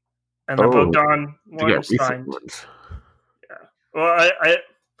Bogdanovic. And the Bogdan one is signed. Ones. Yeah. Well,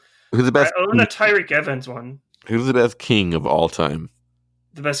 who's the best? I own a Tyreek Evans one. Who's the best king of all time?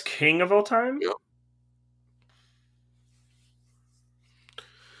 The best king of all time? Yeah.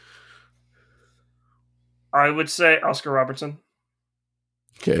 I would say Oscar Robertson.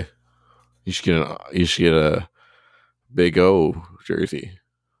 Okay, you should get a Big O jersey.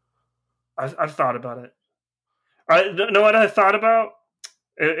 I've thought about it. I know what I thought about.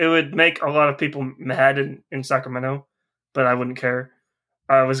 It would make a lot of people mad in Sacramento, but I wouldn't care.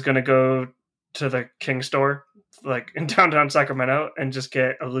 I was gonna go to the King store, like in downtown Sacramento, and just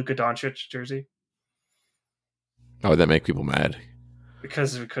get a Luka Doncic jersey. How would that make people mad?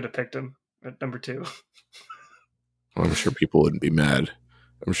 Because we could have picked him at number 2. Well, I'm sure people wouldn't be mad.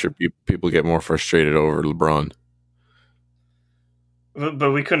 I'm sure people get more frustrated over LeBron.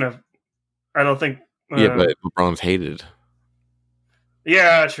 But we couldn't have. I don't think. Yeah, but LeBron's hated.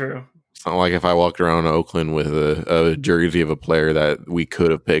 Yeah, true. It's not like if I walked around Oakland with a jersey of a player that we could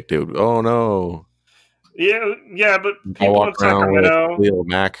have picked. It would, oh no. Yeah, but people in Sacramento, Leo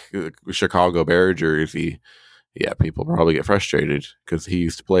Mack, Chicago Bear jersey. Yeah, people probably get frustrated because he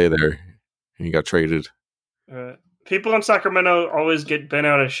used to play there and he got traded. People in Sacramento always get bent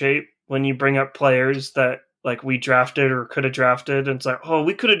out of shape when you bring up players that like we drafted or could have drafted, and it's like, oh,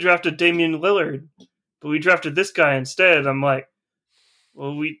 we could have drafted Damian Lillard, but we drafted this guy instead. I'm like,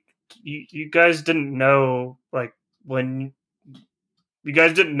 well, you guys didn't know like when you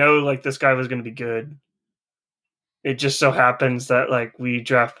guys didn't know like this guy was going to be good. It just so happens that like we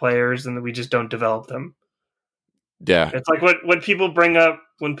draft players and we just don't develop them. Yeah, it's like when people bring up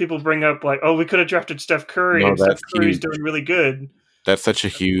like, oh, we could have drafted Steph Curry, and Steph Curry's doing really good. That's such a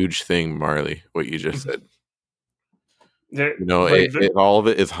huge thing, Marley. What you just said. Like all of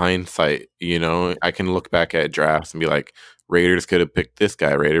it is hindsight. I can look back at drafts and be like, Raiders could have picked this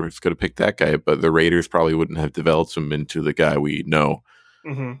guy, Raiders could have picked that guy, but the Raiders probably wouldn't have developed him into the guy we know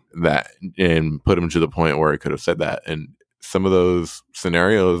that and put him to the point where it could have said that. And some of those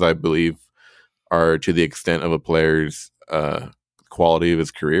scenarios, I believe, are to the extent of a player's quality of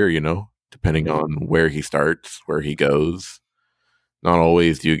his career, depending on where he starts, where he goes. Not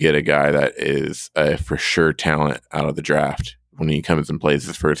always do you get a guy that is a for sure talent out of the draft when he comes and plays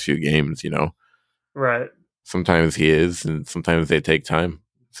his first few games, Right. Sometimes he is, and sometimes they take time.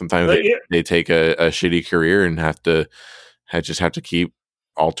 Sometimes they take a shitty career and have to keep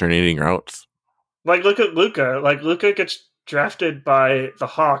alternating routes. Like, look at Luka. Like, Luka gets drafted by the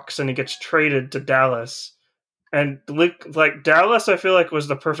Hawks and he gets traded to Dallas. And Dallas, I feel like was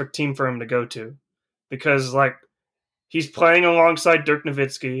the perfect team for him to go to, because like he's playing alongside Dirk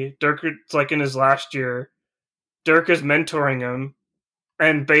Nowitzki. Dirk is like in his last year. Dirk is mentoring him,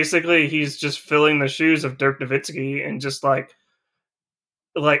 and basically he's just filling the shoes of Dirk Nowitzki, and just like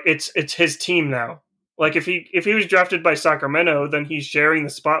it's his team now. Like if he was drafted by Sacramento, then he's sharing the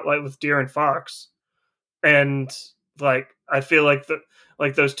spotlight with De'Aaron Fox, and like I feel like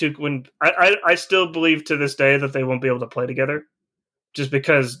those two, when I still believe to this day that they won't be able to play together, just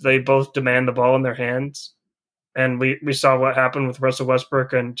because they both demand the ball in their hands. And we saw what happened with Russell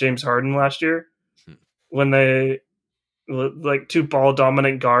Westbrook and James Harden last year when they like two ball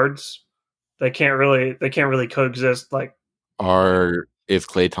dominant guards. They can't really coexist. Like, is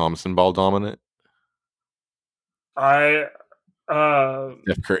Klay Thompson ball dominant?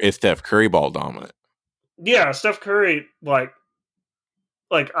 Is Steph Curry ball dominant? Yeah, Steph Curry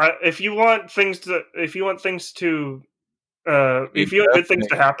if you want good things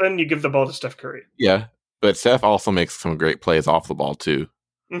to happen, you give the ball to Steph Curry. Yeah, but Steph also makes some great plays off the ball too.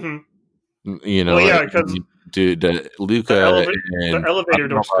 Mm-hmm. Because Luka the elevator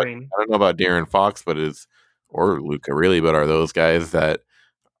door screen. I don't know about De'Aaron Fox, or Luka really, but are those guys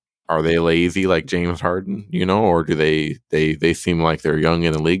are they lazy like James Harden? Or do they seem like they're young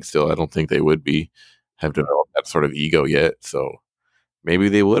in the league still? I don't think they would have developed that sort of ego yet. So maybe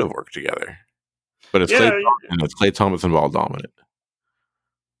they would have worked together. But it's Klay Thompson ball dominant.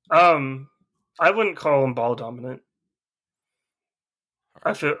 I wouldn't call him ball dominant.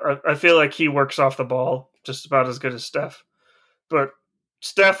 I feel like he works off the ball just about as good as Steph. But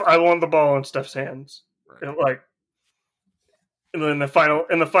Steph, I want the ball in Steph's hands. Right. And like in the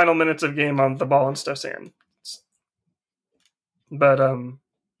final minutes of game, on the ball in Steph's hand. But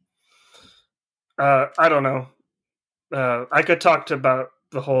I don't know. I could talk about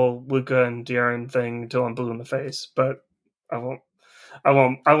the whole Luka and De'Aaron thing until I'm blue in the face, but I won't. I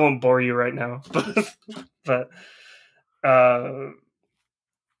won't bore you right now. but uh,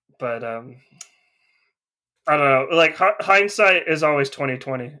 but I don't know. Like hindsight is always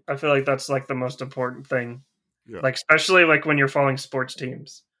 2020. I feel like that's like the most important thing. Yeah. Like especially like when you're following sports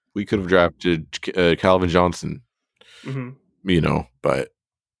teams. We could have drafted Calvin Johnson, Mm-hmm. But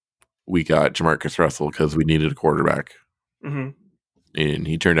we got Jamarcus Russell because we needed a quarterback. Mm-hmm. And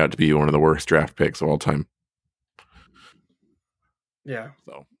he turned out to be one of the worst draft picks of all time. Yeah.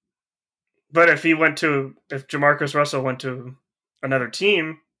 So, but if Jamarcus Russell went to another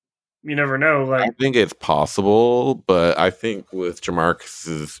team, you never know. Like, I think it's possible, but I think with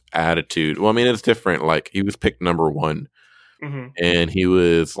Jamarcus's attitude, well, I mean, it's different. Like, he was picked number 1, and he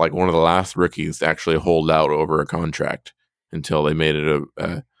was like one of the last rookies to actually hold out over a contract until they made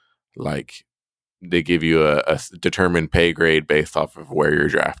it like they give you a determined pay grade based off of where you're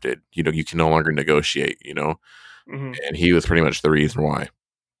drafted. You can no longer negotiate. And he was pretty much the reason why.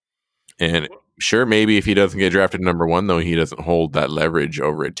 And sure, maybe if he doesn't get drafted number 1, though, he doesn't hold that leverage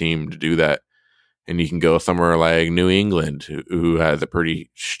over a team to do that. And you can go somewhere like New England, who has a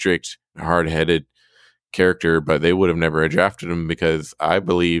pretty strict, hard-headed character, but they would have never drafted him because I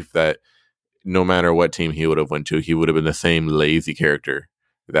believe that no matter what team he would have went to, he would have been the same lazy character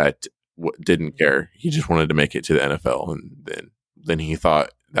that didn't care. He just wanted to make it to the NFL, and then he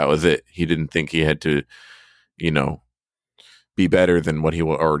thought that was it. He didn't think he had to, be better than what he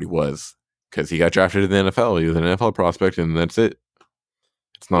already was because he got drafted in the NFL. He was an NFL prospect, and that's it.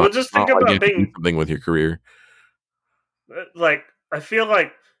 It's not. Well, just think about being something with your career. Like, I feel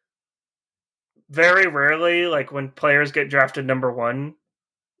like very rarely, like when players get drafted number 1,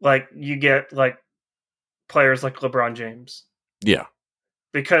 like you get like players like LeBron James. Yeah,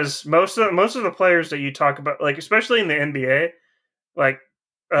 because most of the players that you talk about, like especially in the NBA, like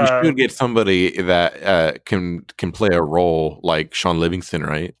you should get somebody that can play a role like Sean Livingston,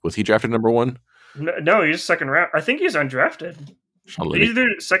 right? Was he drafted number 1? No, he's second round. I think he's undrafted. Either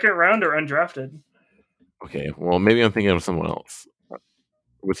second round or undrafted. Okay, well maybe I'm thinking of someone else.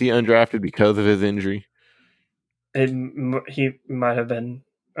 Was he undrafted because of his injury? He might have been.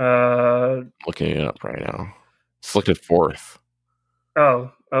 Looking it up right now. Selected 4th.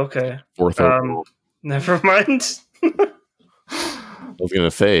 Oh, okay. 4th overall. Never mind. I was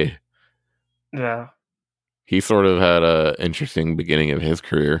gonna say, yeah, he sort of had a interesting beginning of his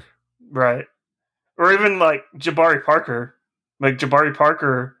career, right? Or even like Jabari Parker. Like Jabari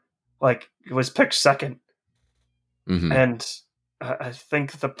Parker, like was picked 2nd, and I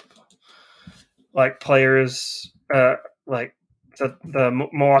think the like players, like the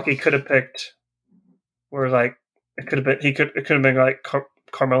Milwaukee could have picked, were like it could have been like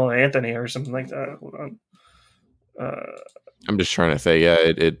Carmelo Anthony or something like that. Hold on. I'm just trying to say, yeah,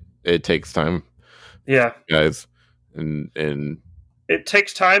 it takes time. Yeah, guys, and it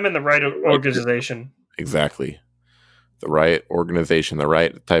takes time and the right organization. Exactly, the right organization, the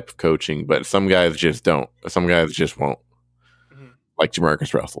right type of coaching. But some guys just don't. Some guys just won't. Like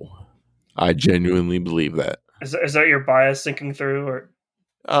Jamarcus Russell, I genuinely believe that. Is that your bias sinking through, or?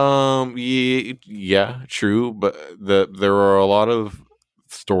 Yeah, true. But there are a lot of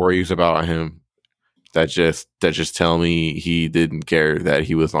stories about him that just tell me he didn't care that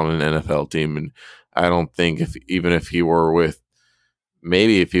he was on an NFL team, and I don't think even if he were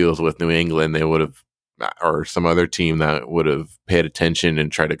if he was with New England, they would have, or some other team that would have paid attention and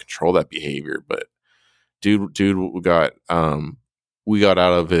tried to control that behavior. But dude we got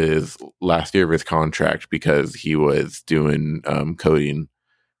out of his last year of his contract because he was doing coding.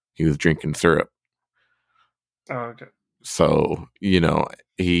 He was drinking syrup. Oh, okay. So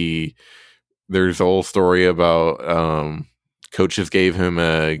there's a whole story about coaches gave him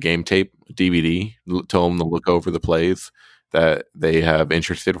a game tape DVD, told him to look over the plays that they have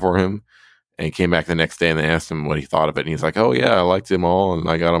interested for him, and he came back the next day and they asked him what he thought of it, and he's like, "Oh yeah, I liked them all, and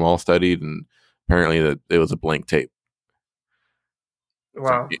I got them all studied." And apparently that it was a blank tape.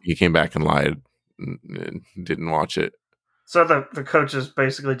 Wow. So he came back and lied and didn't watch it. So the coaches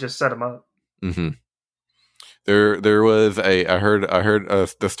basically just set him up. Mm-hmm. There was I heard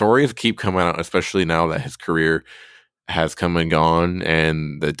the stories keep coming out, especially now that his career has come and gone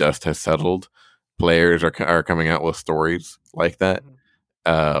and the dust has settled. Players are coming out with stories like that.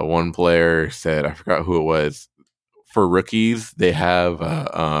 One player said, I forgot who it was, for rookies, they have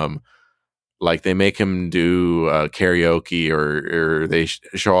like they make him do karaoke or they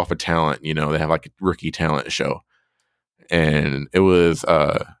show off a talent. You know, they have like a rookie talent show, and it was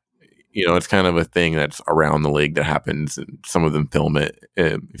it's kind of a thing that's around the league that happens, and some of them film it.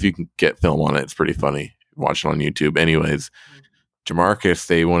 If you can get film on it, it's pretty funny. Watch it on YouTube. Anyways, Jamarcus,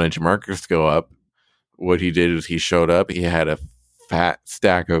 they wanted Jamarcus to go up. What he did is he showed up. He had a fat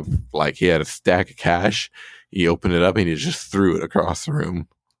stack of he had a stack of cash. He opened it up and he just threw it across the room.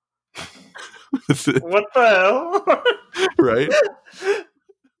 What the hell? Right?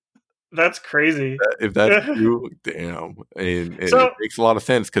 That's crazy. If that's true, damn. And it makes a lot of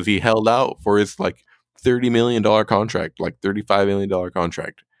sense because he held out for his $30 million contract, $35 million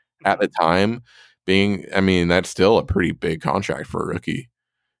contract at the time. That's still a pretty big contract for a rookie,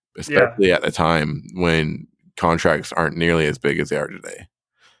 especially at the time when contracts aren't nearly as big as they are today.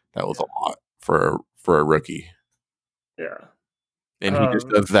 That was a lot for a rookie. Yeah. And he just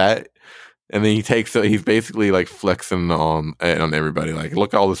does that. And then he's basically flexing on everybody.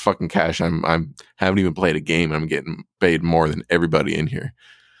 Look at all this fucking cash. I'm haven't even played a game. I'm getting paid more than everybody in here.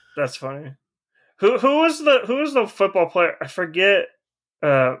 That's funny. Who was the football player? I forget.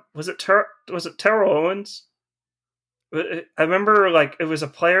 Was it Terrell Owens? I remember it was a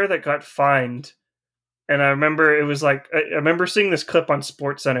player that got fined, and I remember it was I remember seeing this clip on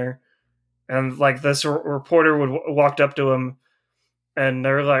SportsCenter, and this reporter walked up to him. And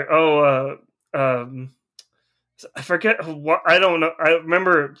they're like, I forget what, I don't know. I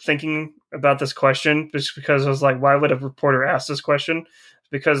remember thinking about this question just because I was like, why would a reporter ask this question?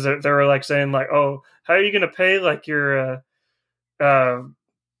 Because they were saying oh, how are you going to pay your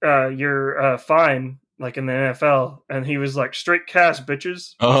fine in the NFL? And he was like, straight cash,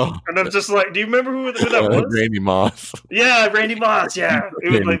 bitches. Oh, and I'm just like, do you remember who that was? Randy Moss. Yeah, Randy Moss. Yeah,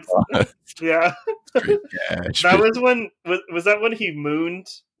 it was Moss. Yeah. That was when was that when he mooned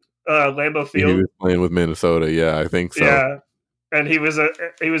Lambeau Field? He was playing with Minnesota. Yeah, I think so. Yeah, and he was at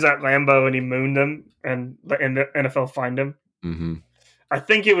Lambeau and he mooned them, and the NFL fined him. Mm-hmm. I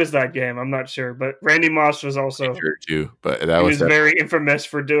think it was that game. I'm not sure, but Randy Moss was also sure too. But he was very infamous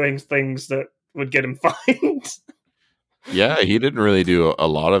for doing things that would get him fined. Yeah, he didn't really do a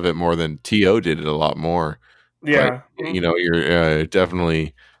lot of it more than T.O. did it a lot more. Yeah, but, you're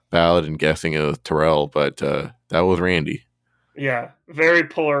definitely valid in guessing it was Terrell, but that was Randy. Yeah, very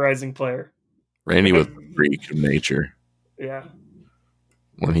polarizing player. Randy was a freak of nature. Yeah.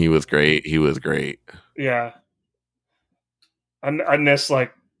 When he was great, he was great. Yeah. I miss the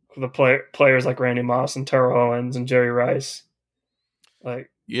players like Randy Moss and Terrell Owens and Jerry Rice.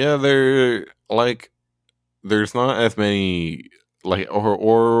 Yeah, they're there's not as many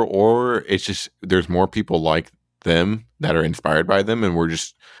or it's just there's more people like them that are inspired by them, and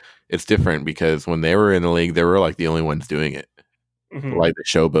it's different because when they were in the league, they were the only ones doing it, the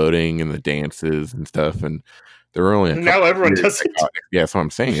showboating and the dances and stuff, and there were only now everyone does it. Yeah, that's what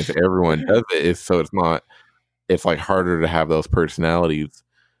I'm saying. Is everyone does it. So it's not. It's harder to have those personalities.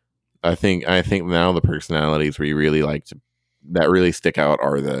 I think now the personalities we really that really stick out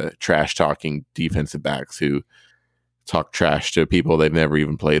are the trash talking defensive backs who talk trash to people they've never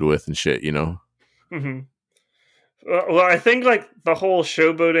even played with and shit. Mm-hmm. Well, I think the whole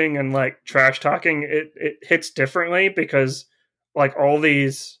showboating and trash talking it hits differently because all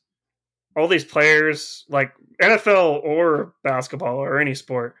these players NFL or basketball or any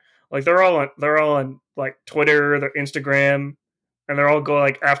sport they're all on Twitter, their Instagram, and they're all go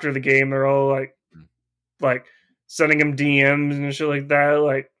after the game they're all sending them DMs and shit like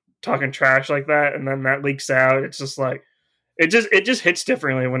that, talking trash like that, and then that leaks out. It's just it just hits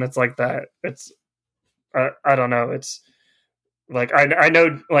differently when it's like that. It's I don't know. It's I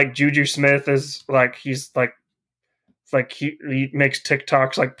know Juju Smith is he's he makes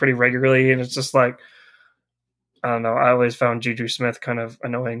TikToks pretty regularly, and it's just I don't know. I always found Juju Smith kind of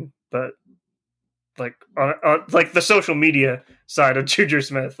annoying, but on the social media side of Juju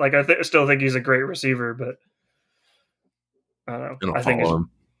Smith, I still think he's a great receiver, but I don't know.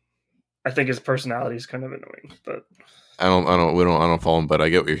 I think his personality is kind of annoying, but I don't follow him, but I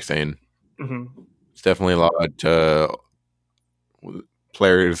get what you're saying. Mm-hmm. It's definitely a lot.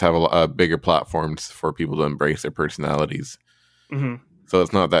 Players have a bigger platforms for people to embrace their personalities. Mm-hmm. So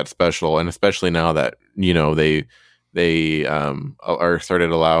it's not that special, and especially now that they are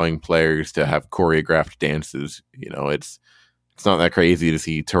started allowing players to have choreographed dances. It's not that crazy to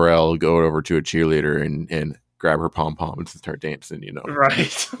see Terrell go over to a cheerleader and grab her pom poms and start dancing.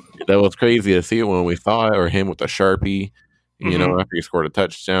 Right? That was crazy to see it when we saw it, or him with a Sharpie. After he scored a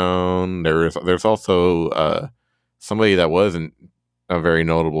touchdown, there's also somebody that wasn't a very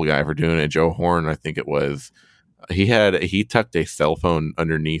notable guy for doing it. Joe Horn, I think it was. He tucked a cell phone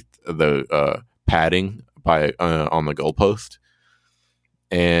underneath the padding by on the goalpost,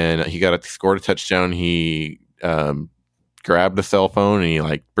 and he scored a touchdown. He grabbed a cell phone and he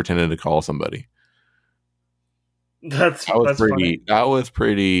like pretended to call somebody. That's funny. That was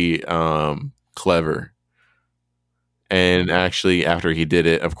pretty clever. And actually, after he did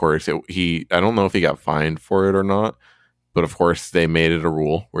it, of course, I don't know if he got fined for it or not, but of course, they made it a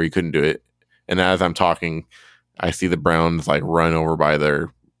rule where you couldn't do it. And as I'm talking, I see the Browns like run over by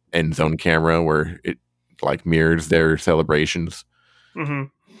their end zone camera where it like mirrors their celebrations. Mm-hmm.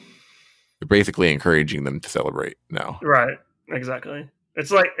 They're basically encouraging them to celebrate now. Right. Exactly.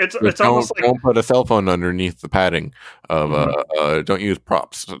 It's like it's almost like don't put a cell phone underneath the padding of don't use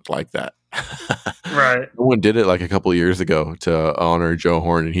props like that. Right. Someone did it like a couple of years ago to honor Joe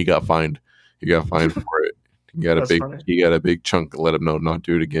Horn, and he got fined. He got fined for it. He got a big chunk to let him know not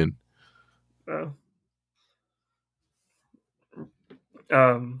to do it again. Oh.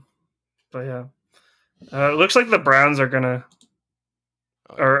 But yeah, it looks like the Browns are gonna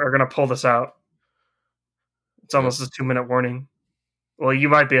pull this out. It's almost a 2-minute warning. Well, you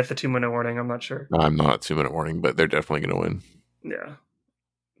might be at the 2-minute warning. I'm not sure. No, I'm not at 2-minute warning, but they're definitely going to win. Yeah,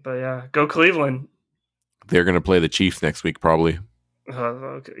 but yeah, go Cleveland. They're going to play the Chiefs next week, probably.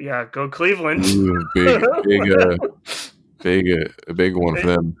 Okay. Yeah, go Cleveland. Ooh, big one for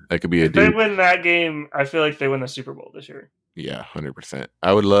them. That could be if they win that game, I feel like they win the Super Bowl this year. Yeah, 100%.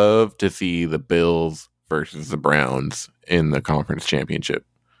 I would love to see the Bills versus the Browns in the conference championship.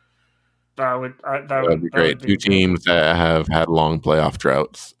 That would be great. Two teams that have had long playoff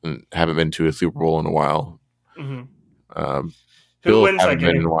droughts and haven't been to a Super Bowl in a while. Mm-hmm. Who wins that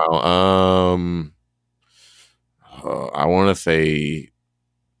game? In a while. I want to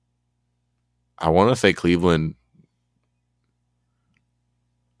say Cleveland.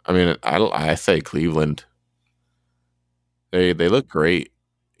 I mean, I say Cleveland. They look great,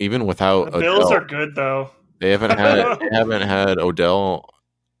 even without the Bills Odell. Are good though. They haven't had Odell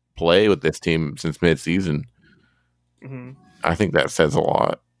play with this team since midseason. Mm-hmm. I think that says a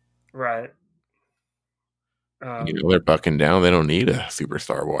lot. Right. They're bucking down. They don't need a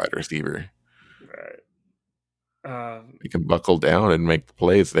superstar wide receiver. Right. They can buckle down and make the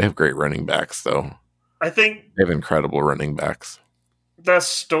plays. They have great running backs, though. I think they have incredible running backs. I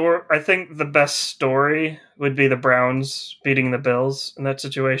think the best story would be the Browns beating the Bills in that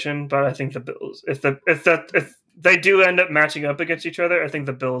situation. But I think the Bills, if they do end up matching up against each other, I think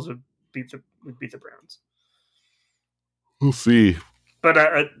the Bills would beat the Browns. We'll see. But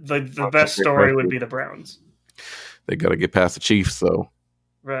the best story would be the Browns. They got to get past the Chiefs, though.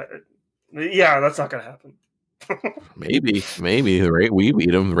 Right? Yeah, that's not going to happen. Maybe we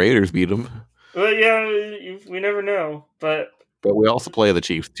beat them. The Raiders beat them. Well, yeah, we never know. But we also play the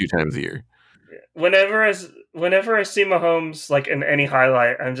Chiefs 2 times a year. Whenever I see Mahomes like in any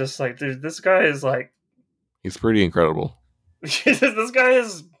highlight, I'm just like, dude, this guy is like, he's pretty incredible. This guy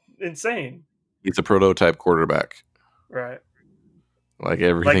is insane. He's a prototype quarterback. Right. Like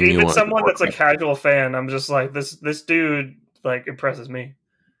everything. Like even someone that's a casual fan, I'm just like, this dude like impresses me.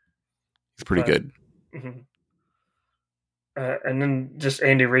 He's pretty good. Mm-hmm. And then just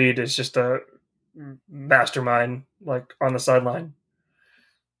Andy Reid is just a mastermind, like on the sideline.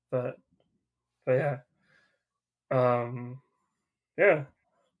 But yeah, yeah.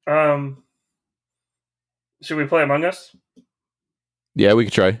 Should we play Among Us? Yeah, we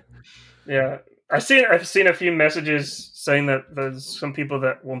could try. Yeah, I've seen a few messages saying that there's some people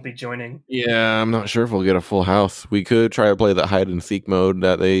that won't be joining. Yeah, I'm not sure if we'll get a full house. We could try to play the hide and seek mode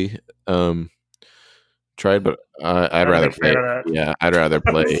that they tried, but I'd rather play. Yeah, I'd rather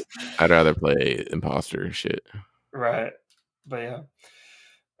play. I'd rather play imposter shit. Right, but yeah.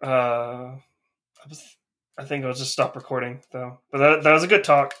 I think I'll just stop recording though. But that was a good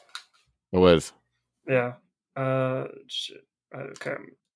talk. It was. Yeah. Shit. Okay.